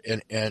Kevin Ward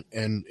and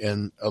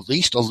at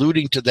least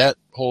alluding to that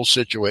whole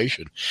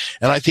situation.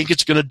 And I think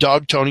it's going to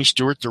dog Tony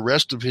Stewart the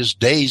rest of his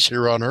days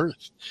here on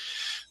Earth.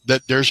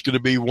 That there's going to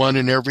be one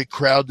in every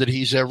crowd that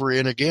he's ever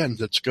in again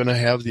that's going to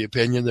have the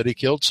opinion that he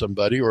killed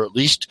somebody, or at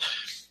least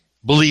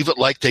believe it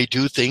like they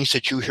do things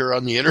that you hear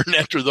on the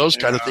internet or those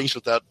kind of things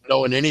without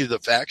knowing any of the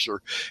facts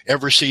or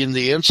ever seeing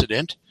the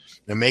incident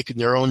and making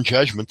their own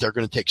judgment. They're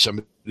going to take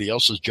somebody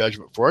else's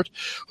judgment for it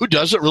who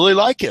doesn't really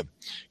like him.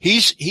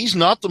 He's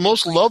not the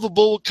most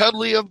lovable,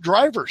 cuddly of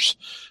drivers.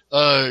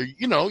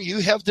 You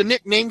have the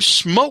nickname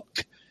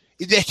Smoke.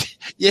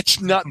 It's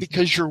not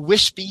because you're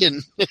wispy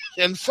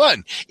and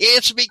fun.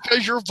 It's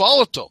because you're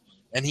volatile,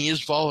 and he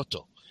is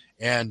volatile.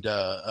 And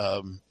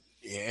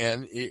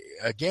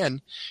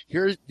again,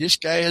 here this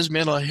guy has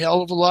meant a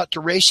hell of a lot to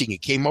racing. He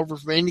came over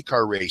from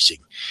IndyCar racing,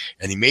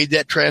 and he made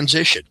that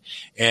transition.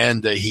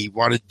 And he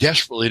wanted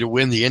desperately to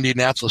win the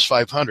Indianapolis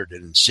 500,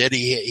 and instead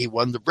he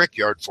won the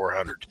Brickyard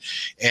 400.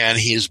 And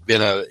he's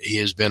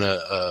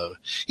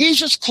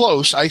as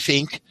close, I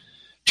think,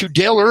 to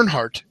Dale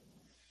Earnhardt.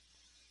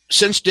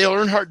 Since Dale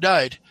Earnhardt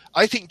died,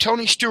 I think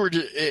Tony Stewart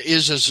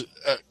is as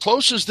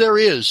close as there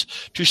is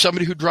to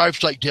somebody who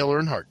drives like Dale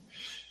Earnhardt.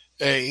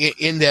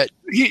 In that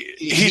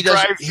he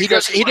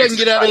doesn't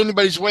get out of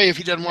anybody's way if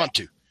he doesn't want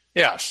to.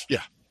 Yes.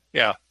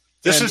 Yeah.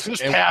 This is his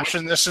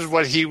passion. This is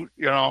what he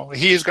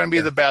is going to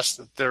be the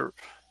best.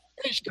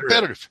 He's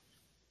competitive.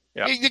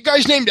 Yeah. The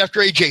guy's named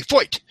after A.J.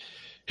 Foyt.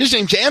 His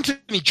name's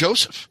Anthony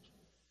Joseph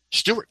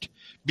Stewart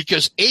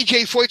because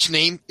A.J. Foyt's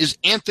name is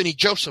Anthony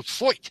Joseph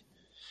Foyt.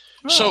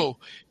 Oh. So,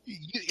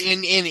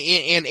 and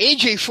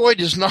A.J. Foyt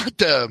is not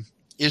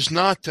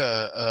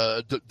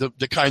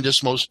the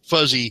kindest, most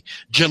fuzzy,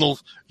 gentle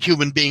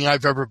human being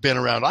I've ever been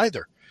around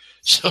either.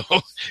 So,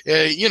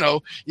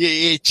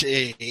 it's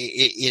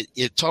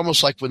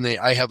almost like when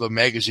I have a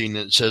magazine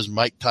that says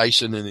Mike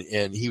Tyson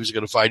and he was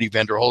going to fight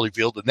Evander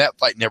Holyfield, and that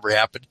fight never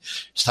happened.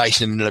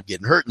 Tyson ended up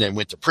getting hurt and then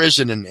went to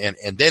prison, and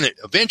then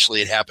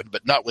eventually it happened,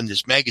 but not when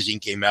this magazine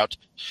came out.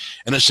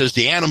 And it says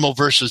the animal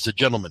versus the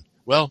gentleman.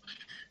 Well,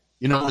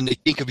 when they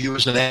think of you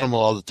as an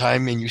animal all the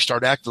time and you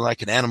start acting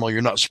like an animal,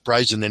 you're not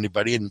surprising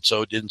anybody, and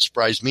so it didn't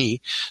surprise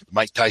me.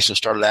 Mike Tyson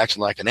started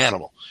acting like an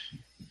animal.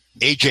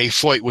 A.J.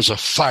 Foyt was a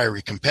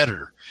fiery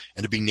competitor,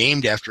 and to be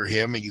named after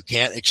him, you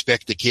can't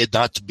expect the kid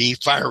not to be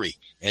fiery.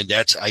 And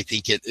I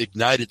think it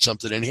ignited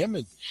something in him,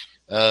 and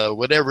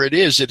whatever it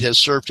is, it has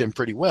served him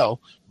pretty well.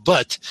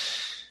 But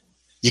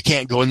you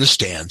can't go in the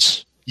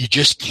stands. You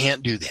just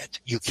can't do that.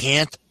 You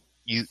can't.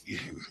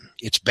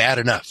 It's bad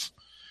enough.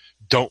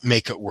 Don't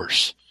make it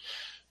worse.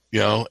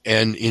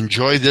 and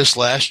enjoy this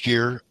last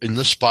year in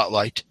the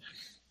spotlight.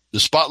 The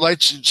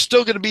spotlight's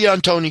still going to be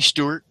on Tony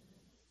Stewart,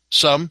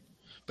 some,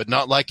 but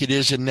not like it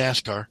is in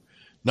NASCAR,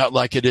 not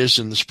like it is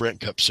in the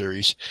Sprint Cup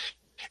Series.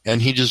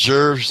 And he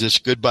deserves this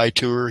goodbye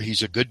tour.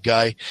 He's a good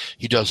guy.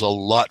 He does a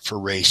lot for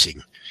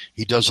racing.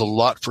 He does a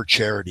lot for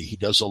charity. He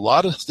does a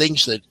lot of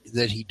things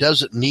that he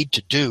doesn't need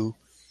to do.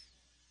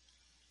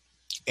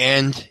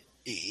 And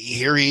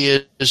here he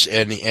is,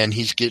 and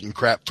he's getting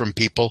crap from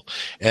people,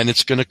 and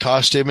it's going to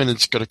cost him, and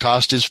it's going to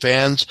cost his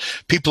fans.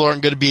 People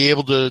aren't going to be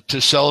able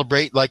to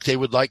celebrate like they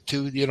would like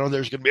to.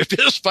 There's going to be a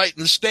fist fight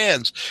in the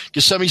stands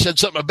because somebody said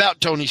something about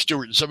Tony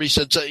Stewart, and somebody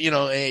said,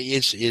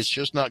 it's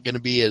just not going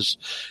to be as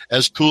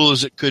cool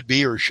as it could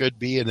be or should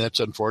be, and that's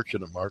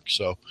unfortunate, Mark.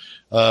 So,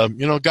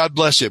 God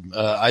bless him.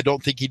 I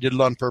don't think he did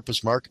it on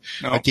purpose, Mark.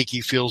 No. I think he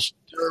feels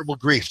terrible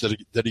grief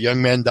that a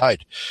young man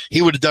died.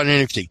 He would have done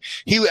anything.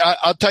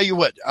 I'll tell you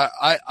what,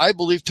 I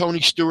believe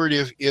Tony Stewart,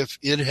 if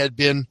it had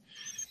been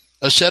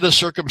a set of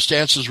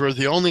circumstances where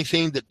the only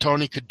thing that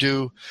Tony could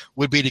do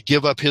would be to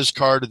give up his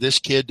car to this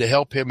kid to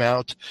help him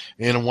out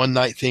in a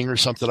one-night thing or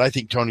something, I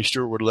think Tony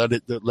Stewart would let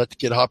the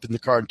kid hop in the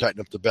car and tighten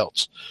up the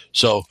belts.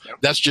 So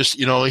that's just,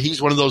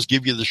 he's one of those,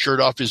 give you the shirt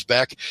off his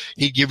back.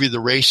 He'd give you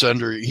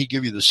he'd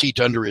give you the seat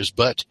under his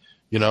butt,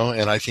 and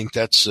I think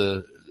that's,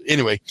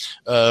 anyway,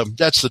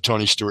 that's the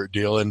Tony Stewart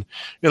deal. And,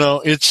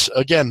 it's,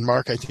 again,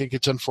 Mark, I think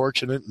it's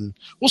unfortunate, and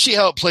we'll see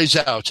how it plays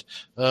out.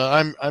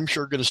 I'm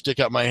sure going to stick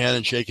out my hand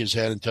and shake his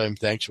hand and tell him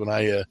thanks when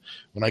I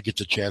get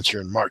the chance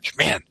here in March.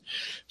 Man,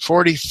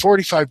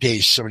 45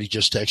 days. Somebody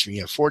just texted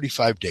me.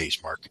 45 days,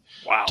 Mark.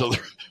 Wow.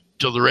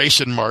 Till the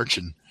race in March.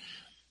 And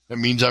that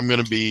means I'm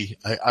going to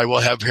I will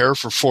have hair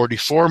for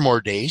 44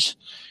 more days.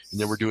 And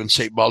then we're doing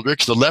St.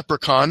 Baldrick's. The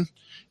Leprechaun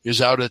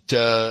is out at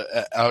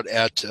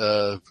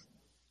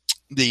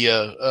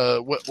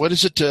what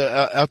is it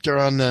out there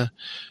on the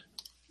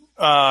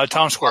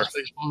Town Square?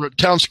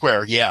 Town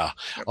Square, yeah,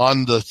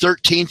 on the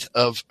 13th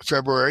of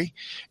February,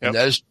 and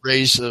that is to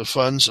raise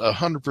funds.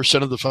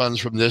 100% of the funds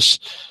from this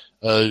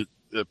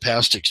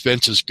past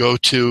expenses go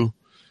to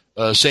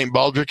St.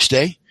 Baldrick's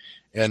Day,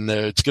 and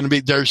it's going to be.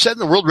 They're setting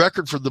the world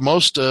record for the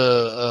most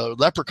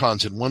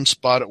leprechauns in one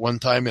spot at one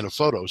time in a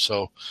photo.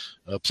 So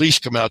please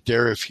come out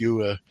there if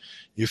you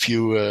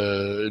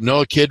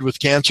know a kid with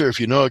cancer, if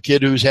you know a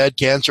kid who's had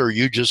cancer, or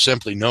you just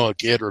simply know a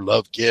kid or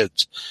love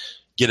kids,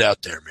 get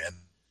out there, man.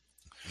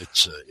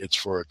 It's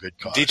for a good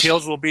cause.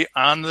 Details will be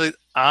on the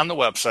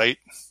website.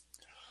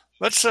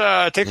 Let's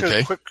take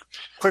a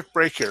quick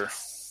break here.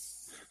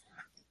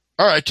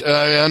 All right.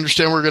 I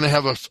understand we're going to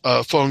have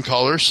a phone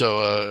caller,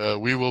 so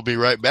we will be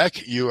right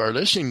back. You are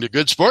listening to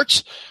Good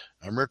Sports.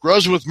 I'm Rick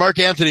Rosen with Mark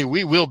Anthony.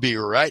 We will be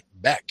right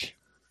back.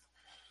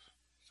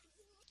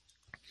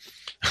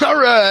 All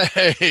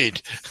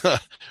right.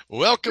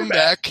 Welcome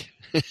back.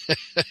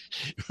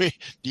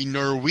 The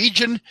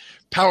Norwegian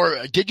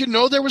Power. Did you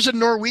know there was a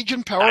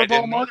Norwegian Powerball? I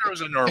didn't know there was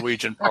a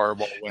Norwegian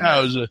Powerball winner.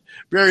 That was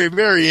very,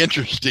 very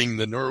interesting.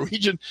 The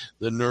Norwegian.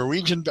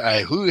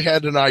 Who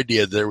had an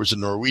idea there was a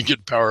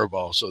Norwegian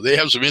Powerball? So they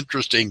have some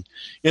interesting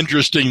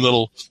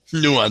little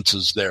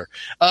nuances there.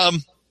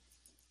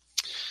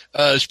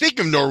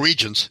 Speaking of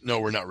Norwegians, no,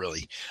 we're not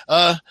really.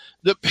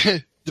 The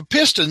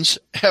Pistons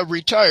have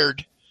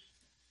retired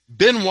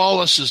Ben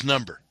Wallace's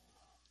number.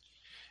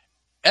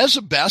 As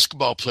a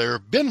basketball player,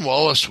 Ben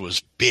Wallace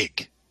was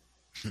big.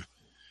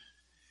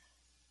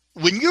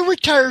 When you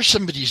retire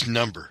somebody's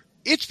number,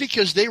 it's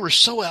because they were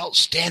so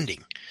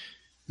outstanding,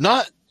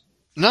 not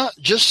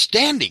just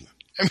standing.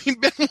 I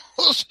mean,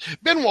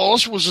 Ben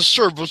Wallace was a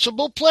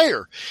serviceable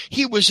player.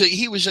 He was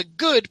a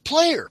good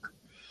player.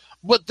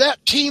 But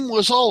that team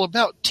was all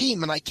about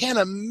team, and I can't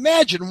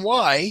imagine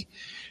why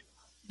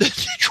the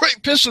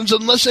Detroit Pistons,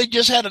 unless they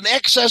just had an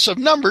excess of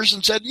numbers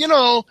and said,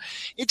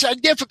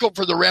 it's difficult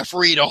for the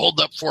referee to hold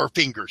up four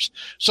fingers.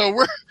 So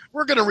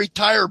we're going to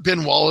retire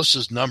Ben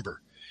Wallace's number.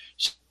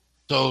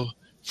 So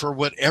for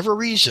whatever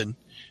reason,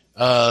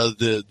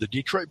 the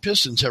Detroit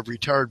Pistons have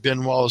retired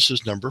Ben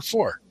Wallace's number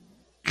 4.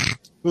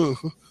 Who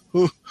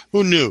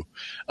knew?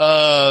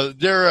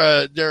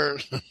 They're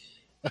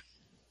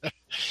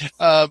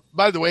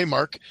by the way,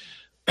 Mark,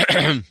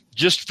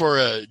 just for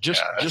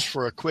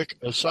a quick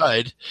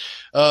aside,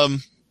 I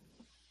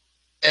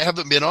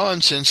haven't been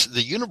on since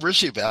the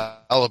University of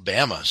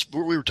Alabama.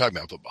 We were talking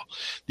about football.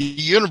 The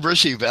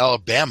University of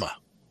Alabama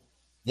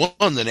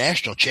won the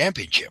national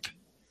championship,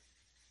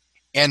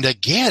 and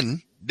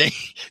again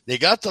they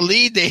got the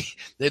lead.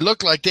 They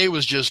looked like they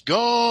was just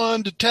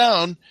going to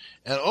town,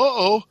 and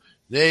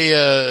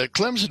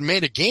Clemson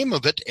made a game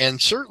of it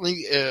and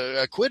certainly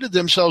acquitted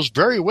themselves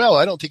very well.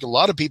 I don't think a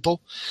lot of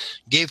people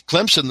gave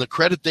Clemson the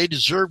credit they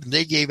deserved, and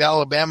they gave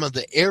Alabama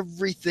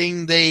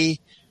everything they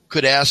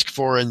could ask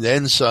for and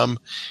then some.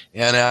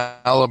 And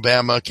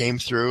Alabama came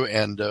through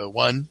and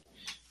won,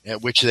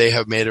 which they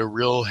have made a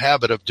real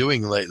habit of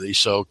doing lately.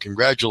 So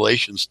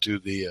congratulations to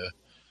the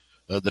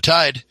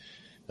Tide.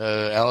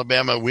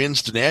 Alabama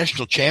wins the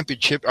national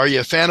championship. Are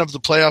you a fan of the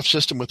playoff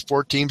system with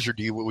 4 teams, or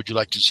would you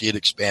like to see it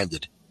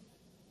expanded?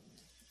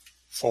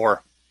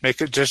 4.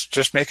 Make it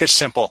just make it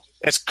simple.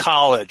 It's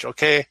college,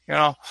 okay?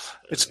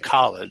 It's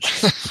college.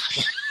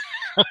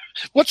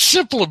 What's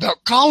simple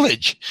about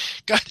college?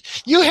 God,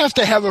 you have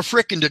to have a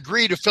frickin'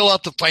 degree to fill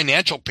out the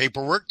financial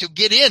paperwork to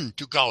get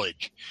into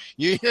college.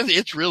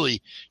 It's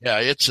really,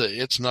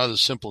 it's not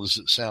as simple as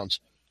it sounds.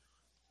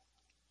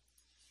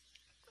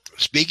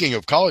 Speaking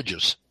of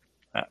colleges,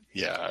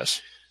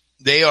 Yes,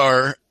 they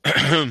are.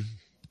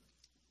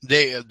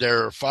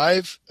 There are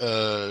 5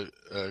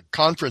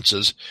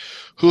 conferences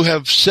who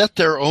have set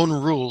their own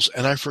rules,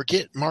 and I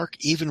forget, Mark,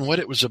 even what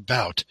it was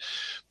about,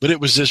 but it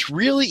was this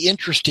really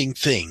interesting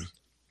thing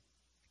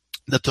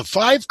that the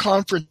 5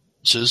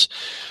 conferences.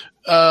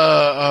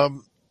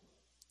 I'll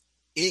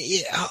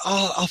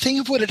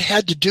think of what it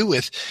had to do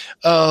with,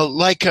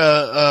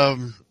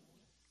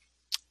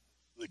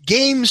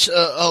 games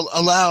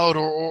allowed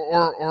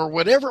or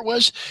whatever it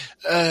was.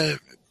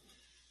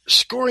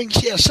 Scoring,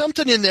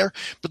 something in there,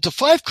 but the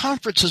 5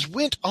 conferences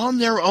went on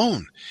their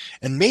own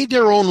and made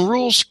their own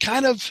rules,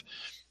 kind of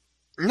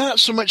not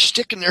so much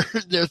sticking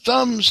their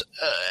thumbs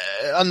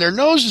on their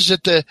noses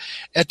at the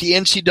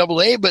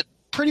NCAA, but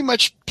pretty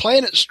much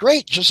playing it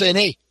straight, just saying,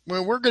 hey,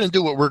 we're going to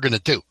do what we're going to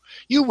do.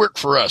 You work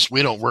for us.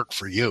 We don't work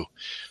for you.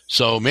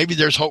 So maybe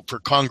there's hope for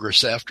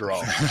Congress after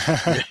all.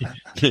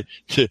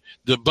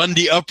 The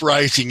Bundy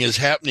uprising is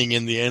happening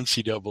in the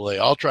NCAA.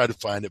 I'll try to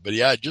find it, but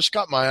yeah, it just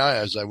caught my eye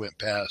as I went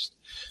past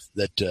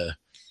that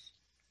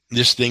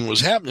this thing was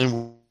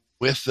happening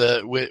with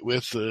the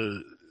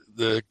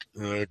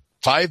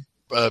 5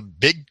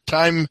 big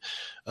time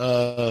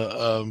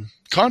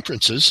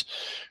conferences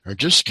are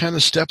just kind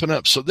of stepping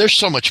up. So there's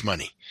so much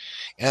money.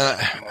 And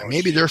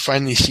maybe they're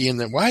finally seeing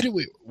that. Why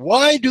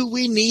do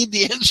we need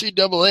the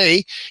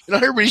NCAA?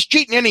 Everybody's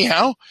cheating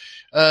anyhow.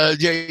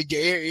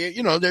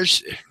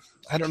 There's,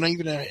 I don't know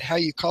even how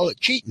you call it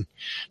cheating.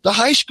 The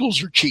high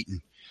schools are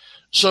cheating.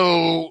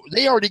 So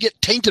they already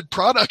get tainted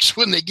products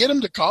when they get them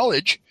to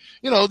college.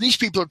 These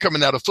people are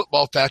coming out of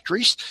football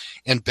factories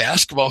and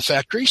basketball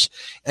factories,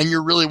 and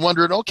you're really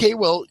wondering, okay,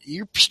 well,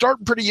 you're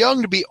starting pretty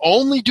young to be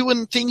only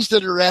doing things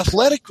that are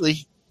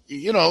athletically,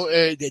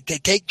 they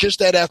take just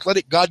that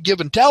athletic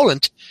God-given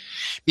talent,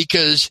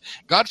 because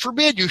God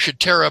forbid you should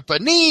tear up a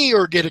knee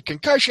or get a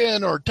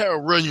concussion or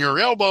ruin your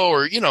elbow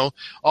or,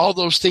 all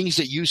those things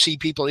that you see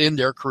people in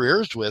their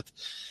careers with.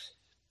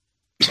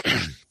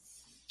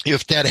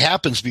 If that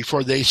happens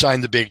before they sign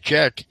the big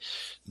check,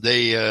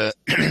 they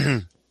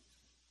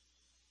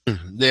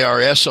they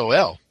are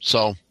SOL.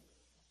 So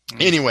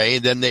anyway,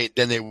 then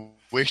they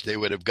wish they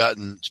would have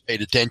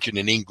paid attention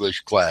in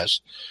English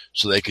class,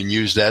 so they can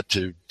use that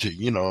to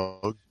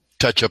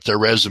touch up their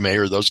resume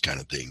or those kind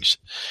of things.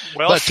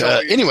 Well, but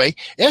anyway,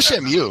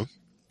 SMU.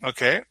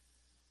 Okay,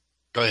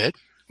 go ahead.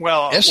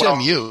 Well,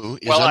 SMU.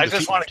 I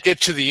just want to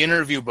get to the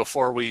interview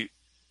before we,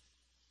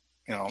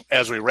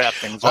 as we wrap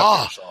things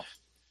up. So.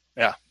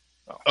 Yeah.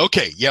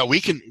 Okay. Yeah,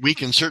 we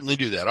can certainly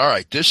do that. All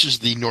right. This is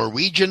the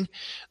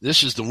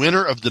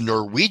winner of the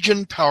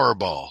Norwegian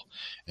Powerball.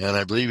 And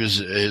I believe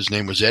his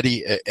name was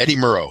Eddie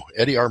Murrow,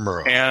 Eddie R.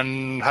 Murrow.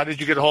 And how did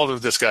you get a hold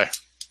of this guy?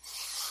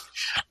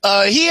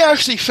 He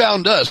actually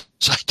found us.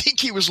 I think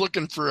he was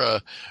looking for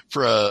a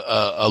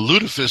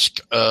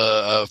lutefisk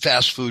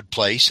fast food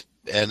place,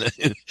 and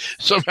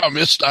somehow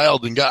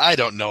misstyled and I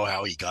don't know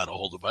how he got a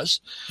hold of us.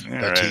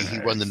 But he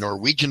won the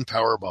Norwegian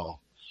Powerball.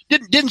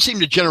 Didn't seem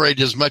to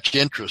generate as much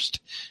interest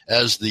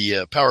as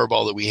the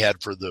Powerball that we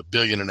had for the $1.5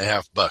 billion.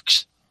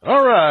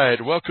 All right,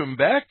 welcome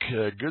back,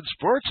 Good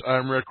Sports.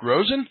 I'm Rick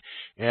Rosen,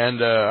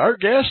 and our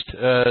guest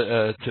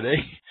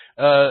today,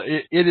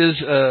 it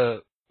is.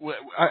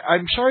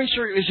 I'm sorry,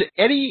 sir. Is it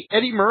Eddie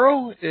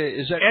Murrow?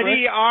 Is that correct?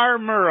 Eddie R.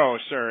 Murrow,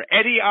 sir.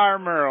 Eddie R.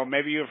 Murrow.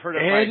 Maybe you've heard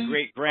of my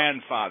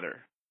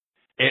great-grandfather.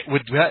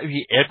 Would that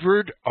be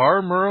Edward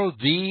R. Murrow?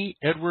 The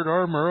Edward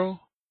R. Murrow?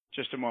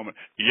 Just a moment.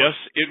 Yes,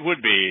 it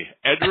would be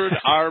Edward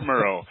R.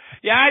 Murrow.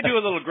 Yeah, I do a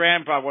little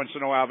grandpa once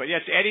in a while, but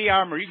yes, Eddie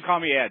R. Murrow. You can call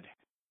me Ed.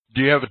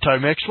 Do you have a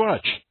Timex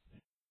watch?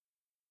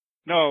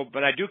 No,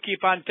 but I do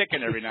keep on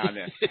ticking every now and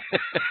then.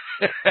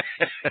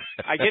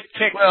 I get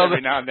ticked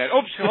every now and then.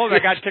 Oops, hold on, I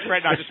got ticked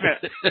right now. Just a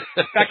minute.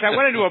 In fact, I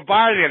went into a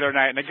bar the other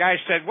night, and the guy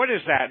said, "What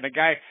is that?" And the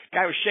guy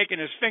was shaking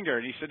his finger,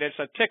 and he said, "It's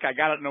a tick. I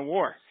got it in the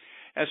war."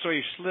 And so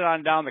he slid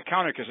on down the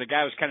counter because the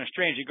guy was kind of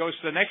strange. He goes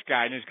to the next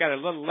guy, and he's got a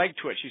little leg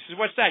twitch. He says,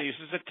 "What's that?" He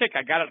says, "It's a tick.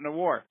 I got it in the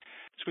war."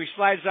 So he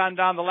slides on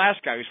down the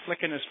last guy. He's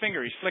flicking his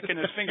finger. He's flicking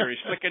his finger. He's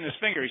flicking his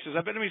finger. He says,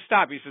 "Let me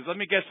stop." He says, "Let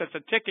me guess, that's a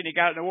tick, and you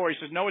got it in the war." He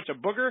says, "No, it's a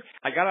booger.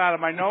 I got it out of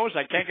my nose.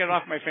 I can't get it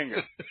off my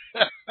finger."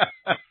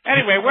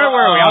 Anyway, where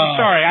were we? I'm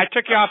sorry. I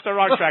took you off the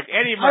wrong track.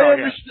 Eddie Murrow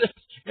here.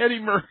 Eddie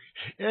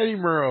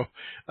Murrow.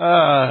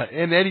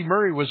 And Eddie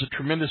Murray was a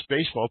tremendous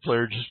baseball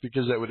player, just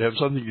because that would have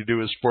something to do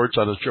with sports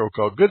on a show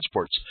called Good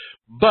Sports.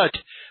 But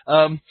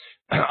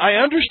I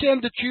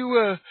understand that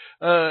you,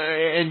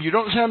 and you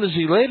don't sound as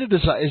elated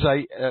as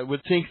I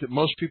would think that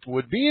most people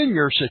would be in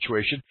your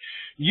situation.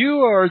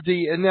 You are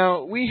and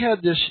now we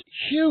had this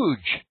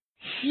huge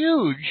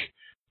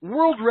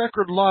world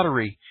record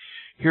lottery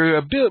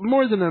here,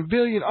 more than $1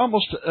 billion,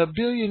 almost $1.6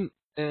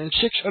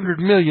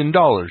 billion.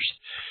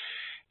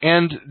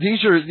 And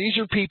these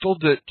are people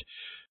that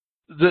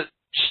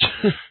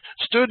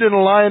stood in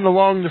a line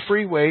along the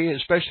freeway,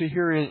 especially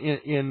here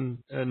in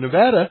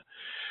Nevada,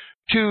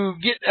 to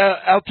get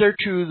out there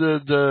to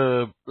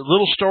the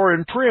little store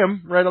in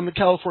Primm, right on the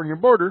California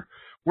border,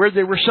 where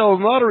they were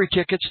selling lottery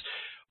tickets,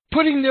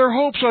 putting their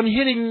hopes on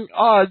hitting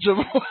odds of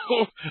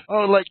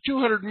like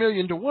 200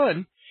 million to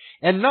 1,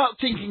 and not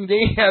thinking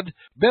they had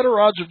better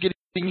odds of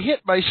getting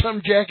hit by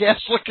some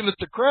jackass looking at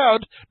the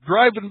crowd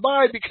driving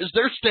by because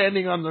they're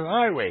standing on the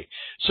highway.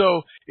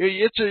 So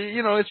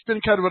it's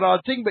been kind of an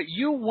odd thing, but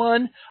you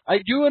won. I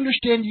do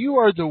understand you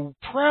are the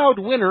proud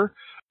winner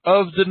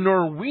of the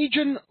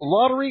Norwegian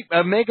lottery,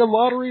 mega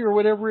lottery or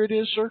whatever it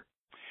is, sir.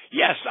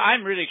 Yes,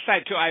 I'm really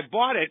excited too. I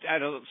bought it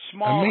at a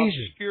small,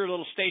 Amazing. obscure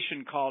little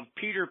station called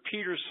Peter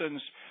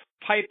Peterson's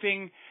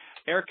Piping,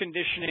 Air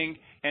Conditioning,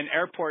 and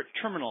Airport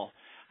Terminal.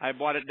 I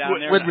bought it down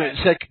there. Wait a minute,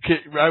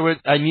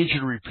 I need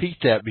you to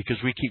repeat that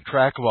because we keep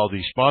track of all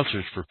these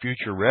sponsors for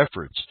future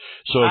reference.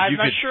 So I'm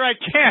not sure I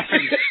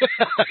can.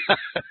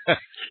 Okay.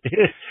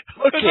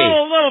 It's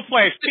a little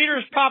place.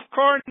 Peter's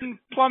Popcorn,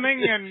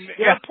 Plumbing, and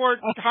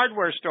Airport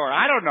Hardware Store.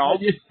 I don't know.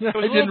 It was a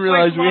little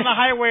place on the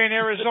highway in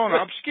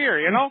Arizona.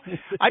 Obscure,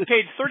 I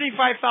paid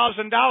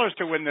 $35,000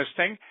 to win this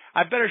thing.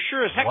 I better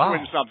sure as heck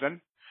win something.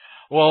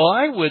 Well,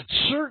 I would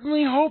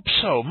certainly hope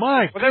so.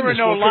 My goodness. There were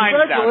no lines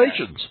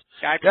congratulations.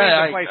 down there. I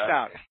cleaned the place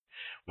out.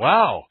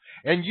 Wow.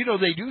 And,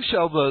 they do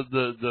sell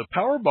the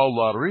Powerball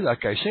lottery,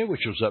 like I say,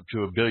 which was up to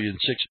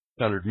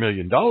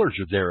 $1,600,000,000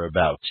 or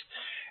thereabouts.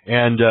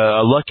 And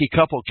a lucky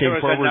couple came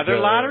forward. There was another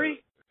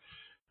lottery?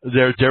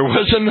 There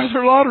was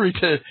another lottery.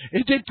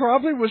 They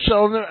probably was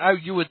selling them.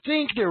 You would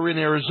think they were in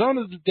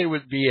Arizona that they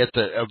would be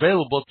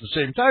available at the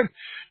same time.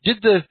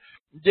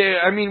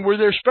 Were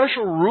there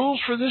special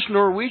rules for this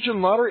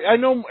Norwegian lottery? I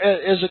know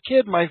as a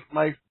kid, my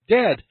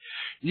dad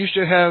used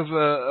to have,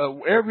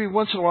 every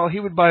once in a while, he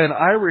would buy an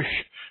Irish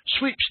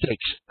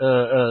sweepstakes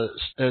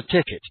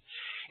ticket.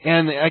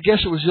 And I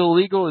guess it was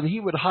illegal, and he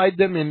would hide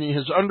them in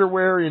his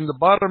underwear in the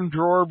bottom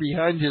drawer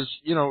behind his,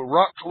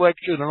 rock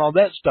collection and all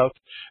that stuff.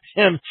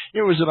 And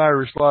it was an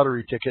Irish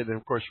lottery ticket, and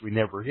of course we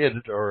never hit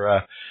it,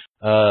 or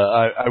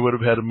I would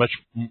have had a much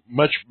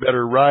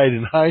better ride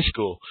in high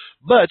school.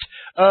 But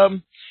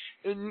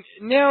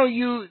now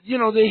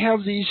they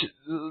have these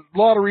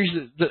lotteries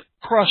that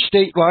cross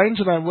state lines,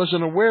 and I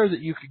wasn't aware that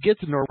you could get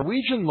the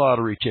Norwegian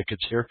lottery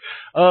tickets here.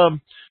 What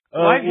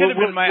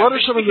are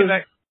some of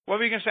the... What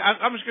were you going to say?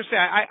 I was going to say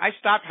I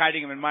stopped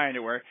hiding them in my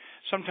underwear.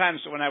 Sometimes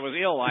when I was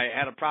ill, I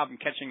had a problem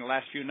catching the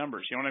last few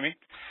numbers. You know what I mean?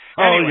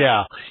 Anyway.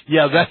 Oh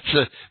yeah.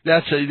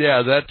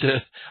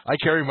 I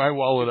carry my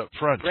wallet up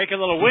front. Break a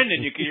little wind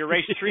and you can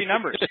erase 3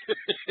 numbers.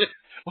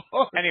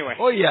 Anyway.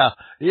 Oh yeah,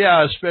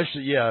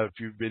 especially if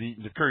you've been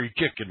eating the curry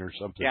chicken or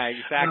something. Yeah,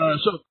 exactly.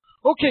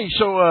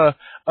 So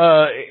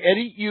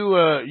Eddie,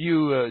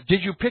 you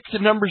did you pick the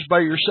numbers by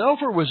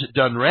yourself, or was it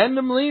done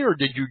randomly, or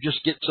did you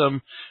just get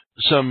some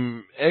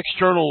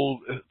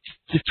external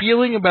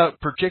feeling about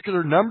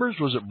particular numbers?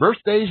 Was it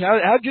birthdays?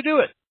 How'd you do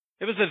it?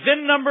 It was the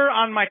VIN number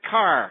on my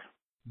car.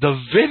 The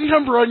VIN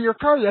number on your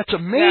car? That's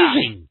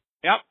amazing.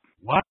 Yeah. Yep.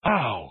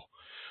 Wow.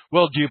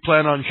 Well, do you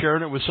plan on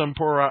sharing it with some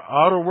poor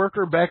auto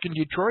worker back in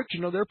Detroit?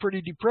 They're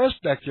pretty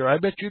depressed back there. I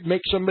bet you'd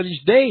make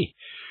somebody's day.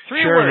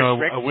 3 words,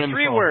 Rick.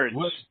 3 words.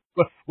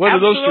 What are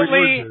those 3 words?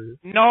 Absolutely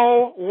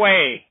no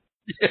way.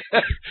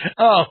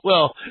 Oh,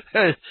 well,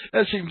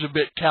 that seems a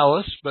bit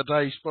callous, but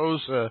I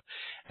suppose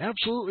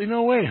absolutely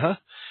no way, huh?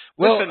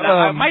 Well, listen,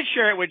 I might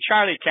share it with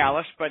Charlie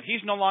Callis, but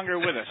he's no longer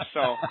with us,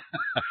 so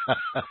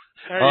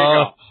there you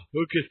go.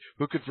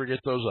 Who could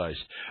forget those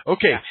eyes?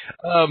 Okay.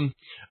 Yeah.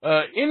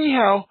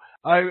 Anyhow,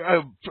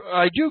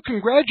 I do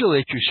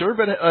congratulate you, sir.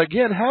 But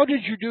again, how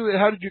did you do it?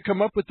 How did you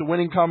come up with the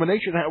winning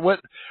combination? How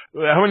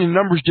many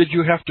numbers did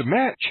you have to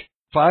match?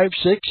 5,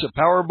 6, a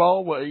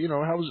Powerball?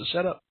 How was it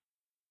set up?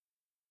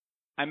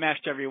 I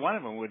matched every one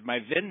of them with my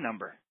VIN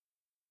number.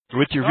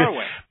 With your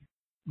Norway.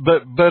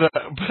 But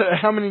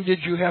how many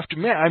did you have to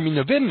match? I mean,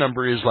 the VIN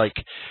number is like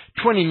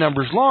 20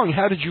 numbers long.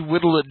 How did you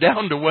whittle it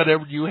down to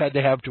whatever you had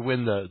to have to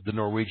win the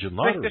Norwegian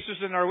lottery? This is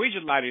the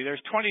Norwegian lottery.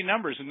 There's 20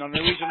 numbers in the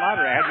Norwegian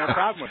lottery. I have no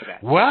problem with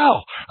that.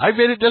 Wow. I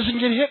bet it doesn't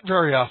get hit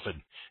very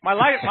often. My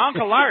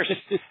uncle Lars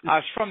is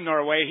from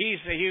Norway.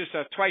 He was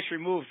twice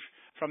removed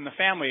from the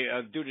family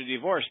due to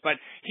divorce, but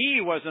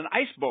he was an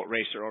ice boat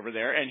racer over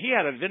there, and he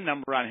had a VIN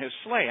number on his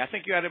sleigh. I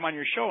think you had him on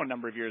your show a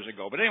number of years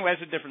ago. But anyway,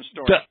 that's a different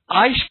story. The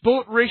ice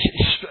boat race,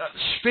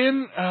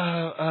 Sven,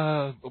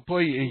 boy,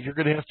 you're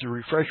going to have to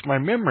refresh my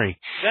memory.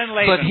 Sven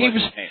Laban. But he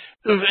was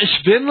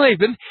Sven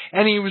Laban,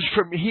 and he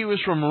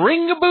was from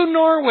Ringabu,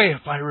 Norway,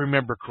 if I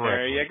remember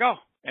correctly. There you go.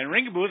 And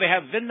Ringabu, they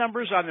have VIN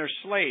numbers on their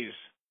sleighs.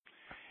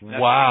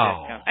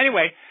 Wow.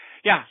 Anyway.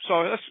 Yeah,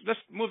 so let's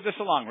move this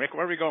along, Rick.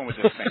 Where are we going with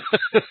this thing?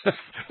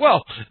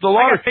 Well, the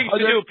lottery. I got things to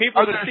do,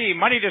 people to see,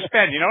 money to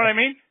spend. You know what I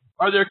mean?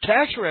 Are there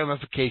tax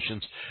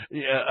ramifications,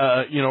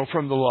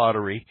 from the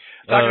lottery?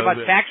 Talking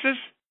about taxes?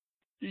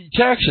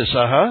 Texas,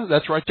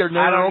 that's right there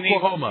near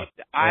Oklahoma.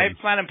 I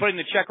plan on putting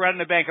the check right in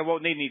the bank. I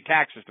won't need any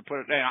taxes to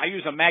put it in. I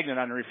use a magnet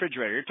on the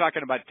refrigerator. You're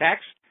talking about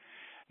tax?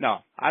 No,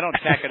 I don't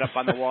tack it up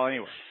on the wall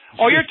anyway.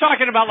 Oh, you're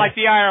talking about like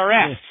the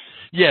IRS.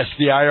 Yes,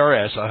 the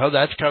IRS.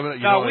 That's coming.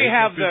 We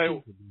have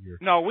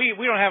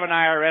we don't have an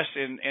IRS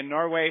in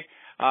Norway.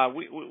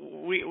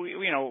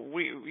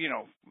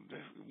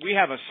 We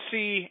have a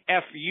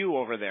CFU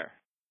over there.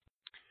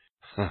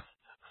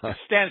 It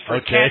stands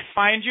for Can't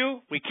Find You.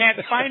 We can't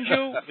find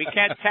you. We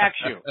can't tax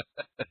you.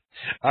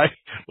 I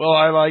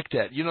like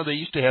that. They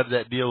used to have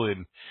that deal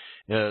in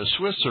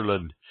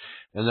Switzerland,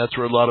 and that's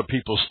where a lot of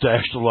people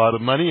stashed a lot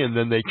of money, and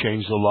then they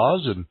changed the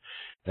laws,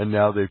 and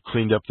now they've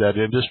cleaned up that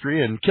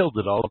industry and killed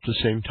it all at the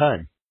same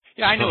time.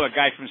 Yeah, I knew a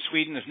guy from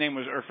Sweden.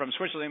 From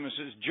Switzerland. His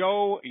name was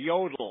Joe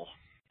Yodel.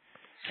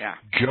 Yeah.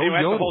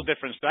 Anyway, that's a whole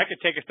different story. I could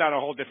take us down a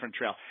whole different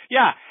trail.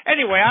 Yeah.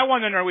 Anyway, I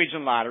won the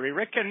Norwegian lottery,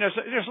 Rick, and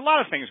there's a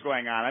lot of things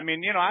going on. I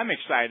mean, I'm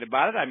excited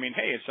about it. I mean,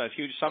 hey, it's a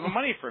huge sum of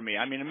money for me.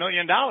 I mean, $1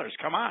 million.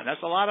 Come on,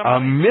 that's a lot of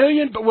money. $1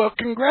 million? Well,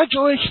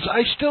 congratulations.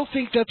 I still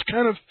think that's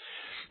kind of,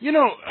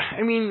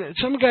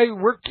 some guy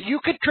worked.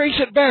 You could trace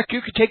it back. You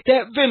could take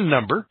that VIN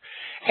number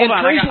and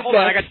trace it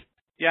back.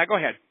 Go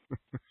ahead.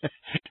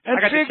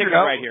 I got the ticket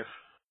right here.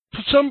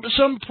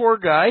 Some poor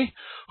guy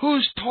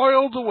who's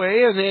toiled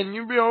away and then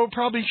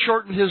probably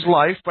shortened his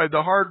life by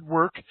the hard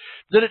work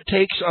that it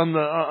takes on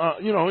the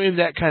in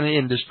that kind of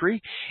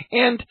industry,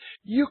 and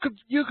you could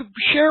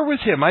share with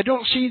him. I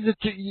don't see that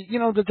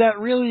that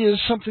really is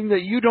something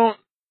that you don't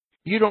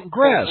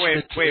grasp.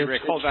 Wait,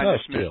 Rick, hold on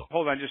just a minute.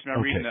 Hold on just a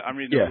minute. Okay. I'm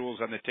reading the rules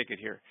on the ticket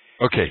here.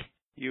 Okay.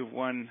 You've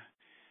won.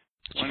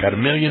 You got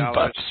 $1 million,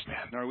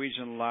 man.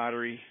 Norwegian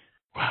lottery.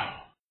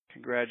 Wow.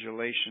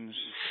 Congratulations.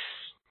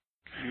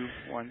 You've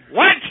won.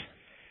 What?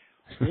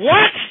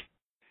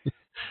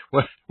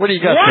 What do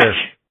you got there?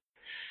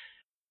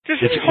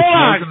 Hold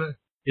on.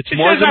 It's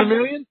more than $1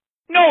 million?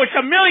 No, it's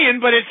 $1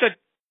 million, but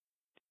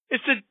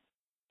it's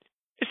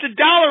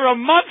 $1 a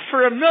month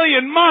for 1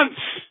 million months.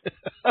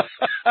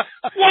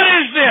 What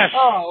is this?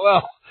 Oh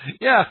well,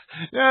 yeah.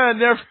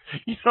 Never.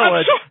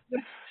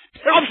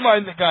 Never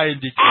mind the guy in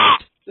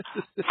Detroit.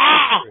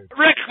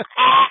 Rick.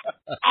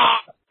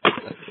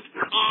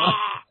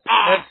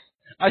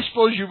 I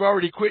suppose you've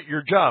already quit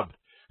your job.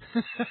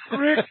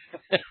 Rick.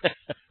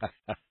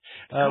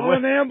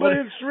 An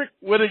ambulance, Rick.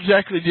 What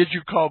exactly did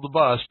you call the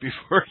boss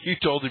before you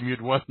told him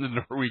you'd won the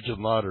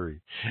Norwegian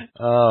lottery?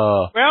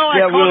 Well, I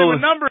called him a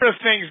number of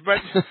things, but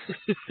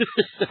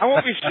I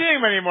won't be seeing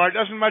him anymore. It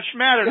doesn't much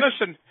matter.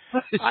 Listen,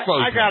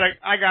 I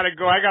gotta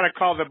go. I gotta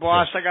call the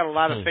boss. I got a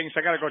lot of things.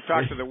 I gotta go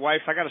talk to the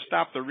wife. I gotta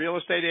stop the real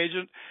estate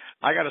agent.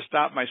 I got to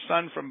stop my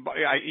son from.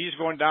 He's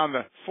going down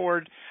the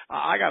Ford.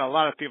 I got a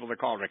lot of people to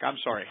call, Rick. I'm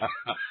sorry.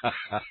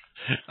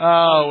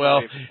 Oh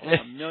well,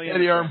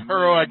 Eddie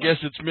Armuro. I guess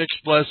it's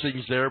mixed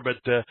blessings there, but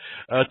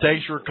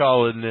thanks for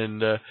calling,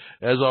 and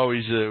as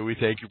always, we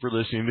thank you for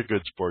listening to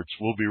Good Sports.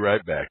 We'll be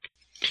right back.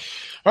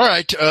 All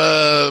right.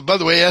 By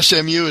the way,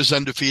 SMU is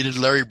undefeated.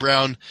 Larry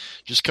Brown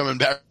just coming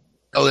back.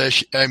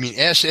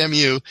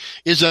 SMU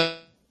is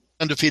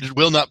undefeated,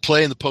 will not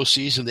play in the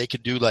postseason. They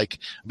could do like,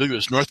 I believe it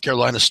was North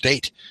Carolina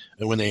State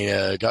when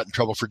they got in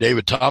trouble for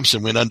David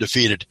Thompson, went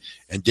undefeated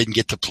and didn't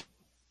get to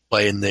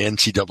play in the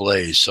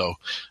NCAA. So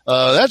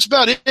that's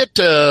about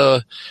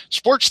it.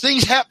 Sports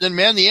things happening,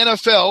 man. The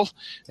NFL,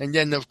 and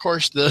then of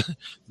course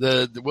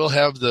we'll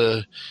have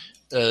the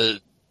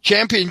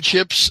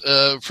championships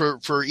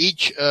for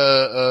each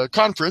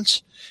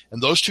conference.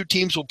 And those two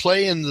teams will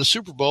play in the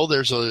Super Bowl.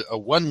 There's a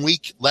 1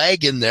 week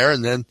lag in there,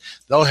 and then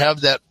they'll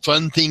have that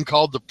fun thing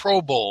called the Pro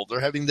Bowl.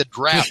 They're having the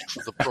draft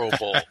for the Pro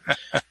Bowl.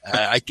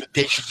 I think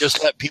they should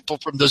just let people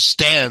from the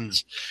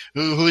stands,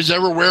 who's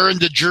ever wearing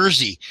the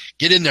jersey,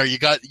 get in there. You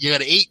got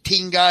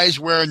 18 guys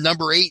wearing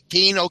number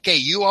 18. Okay,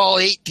 you all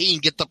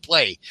 18 get to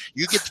play.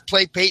 You get to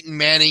play Peyton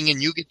Manning,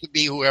 and you get to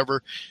be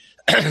whoever.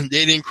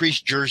 They'd increase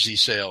jersey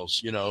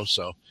sales,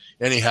 So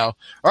anyhow,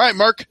 all right,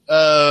 Mark.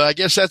 I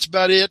guess that's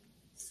about it.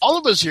 All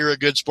of us here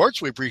at Good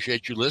Sports, we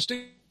appreciate you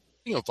listening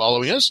and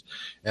following us,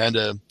 and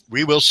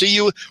we will see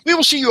you. We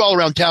will see you all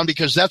around town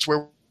because that's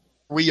where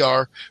we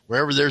are.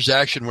 Wherever there's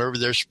action, wherever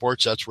there's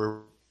sports, that's where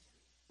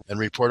and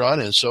report on.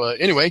 And so,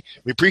 anyway,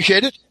 we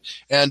appreciate it,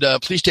 and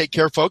please take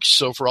care, folks.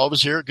 So, for all of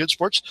us here at Good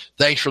Sports,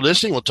 thanks for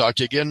listening. We'll talk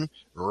to you again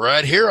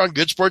right here on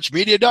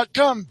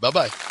GoodSportsMedia.com. Bye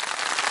bye.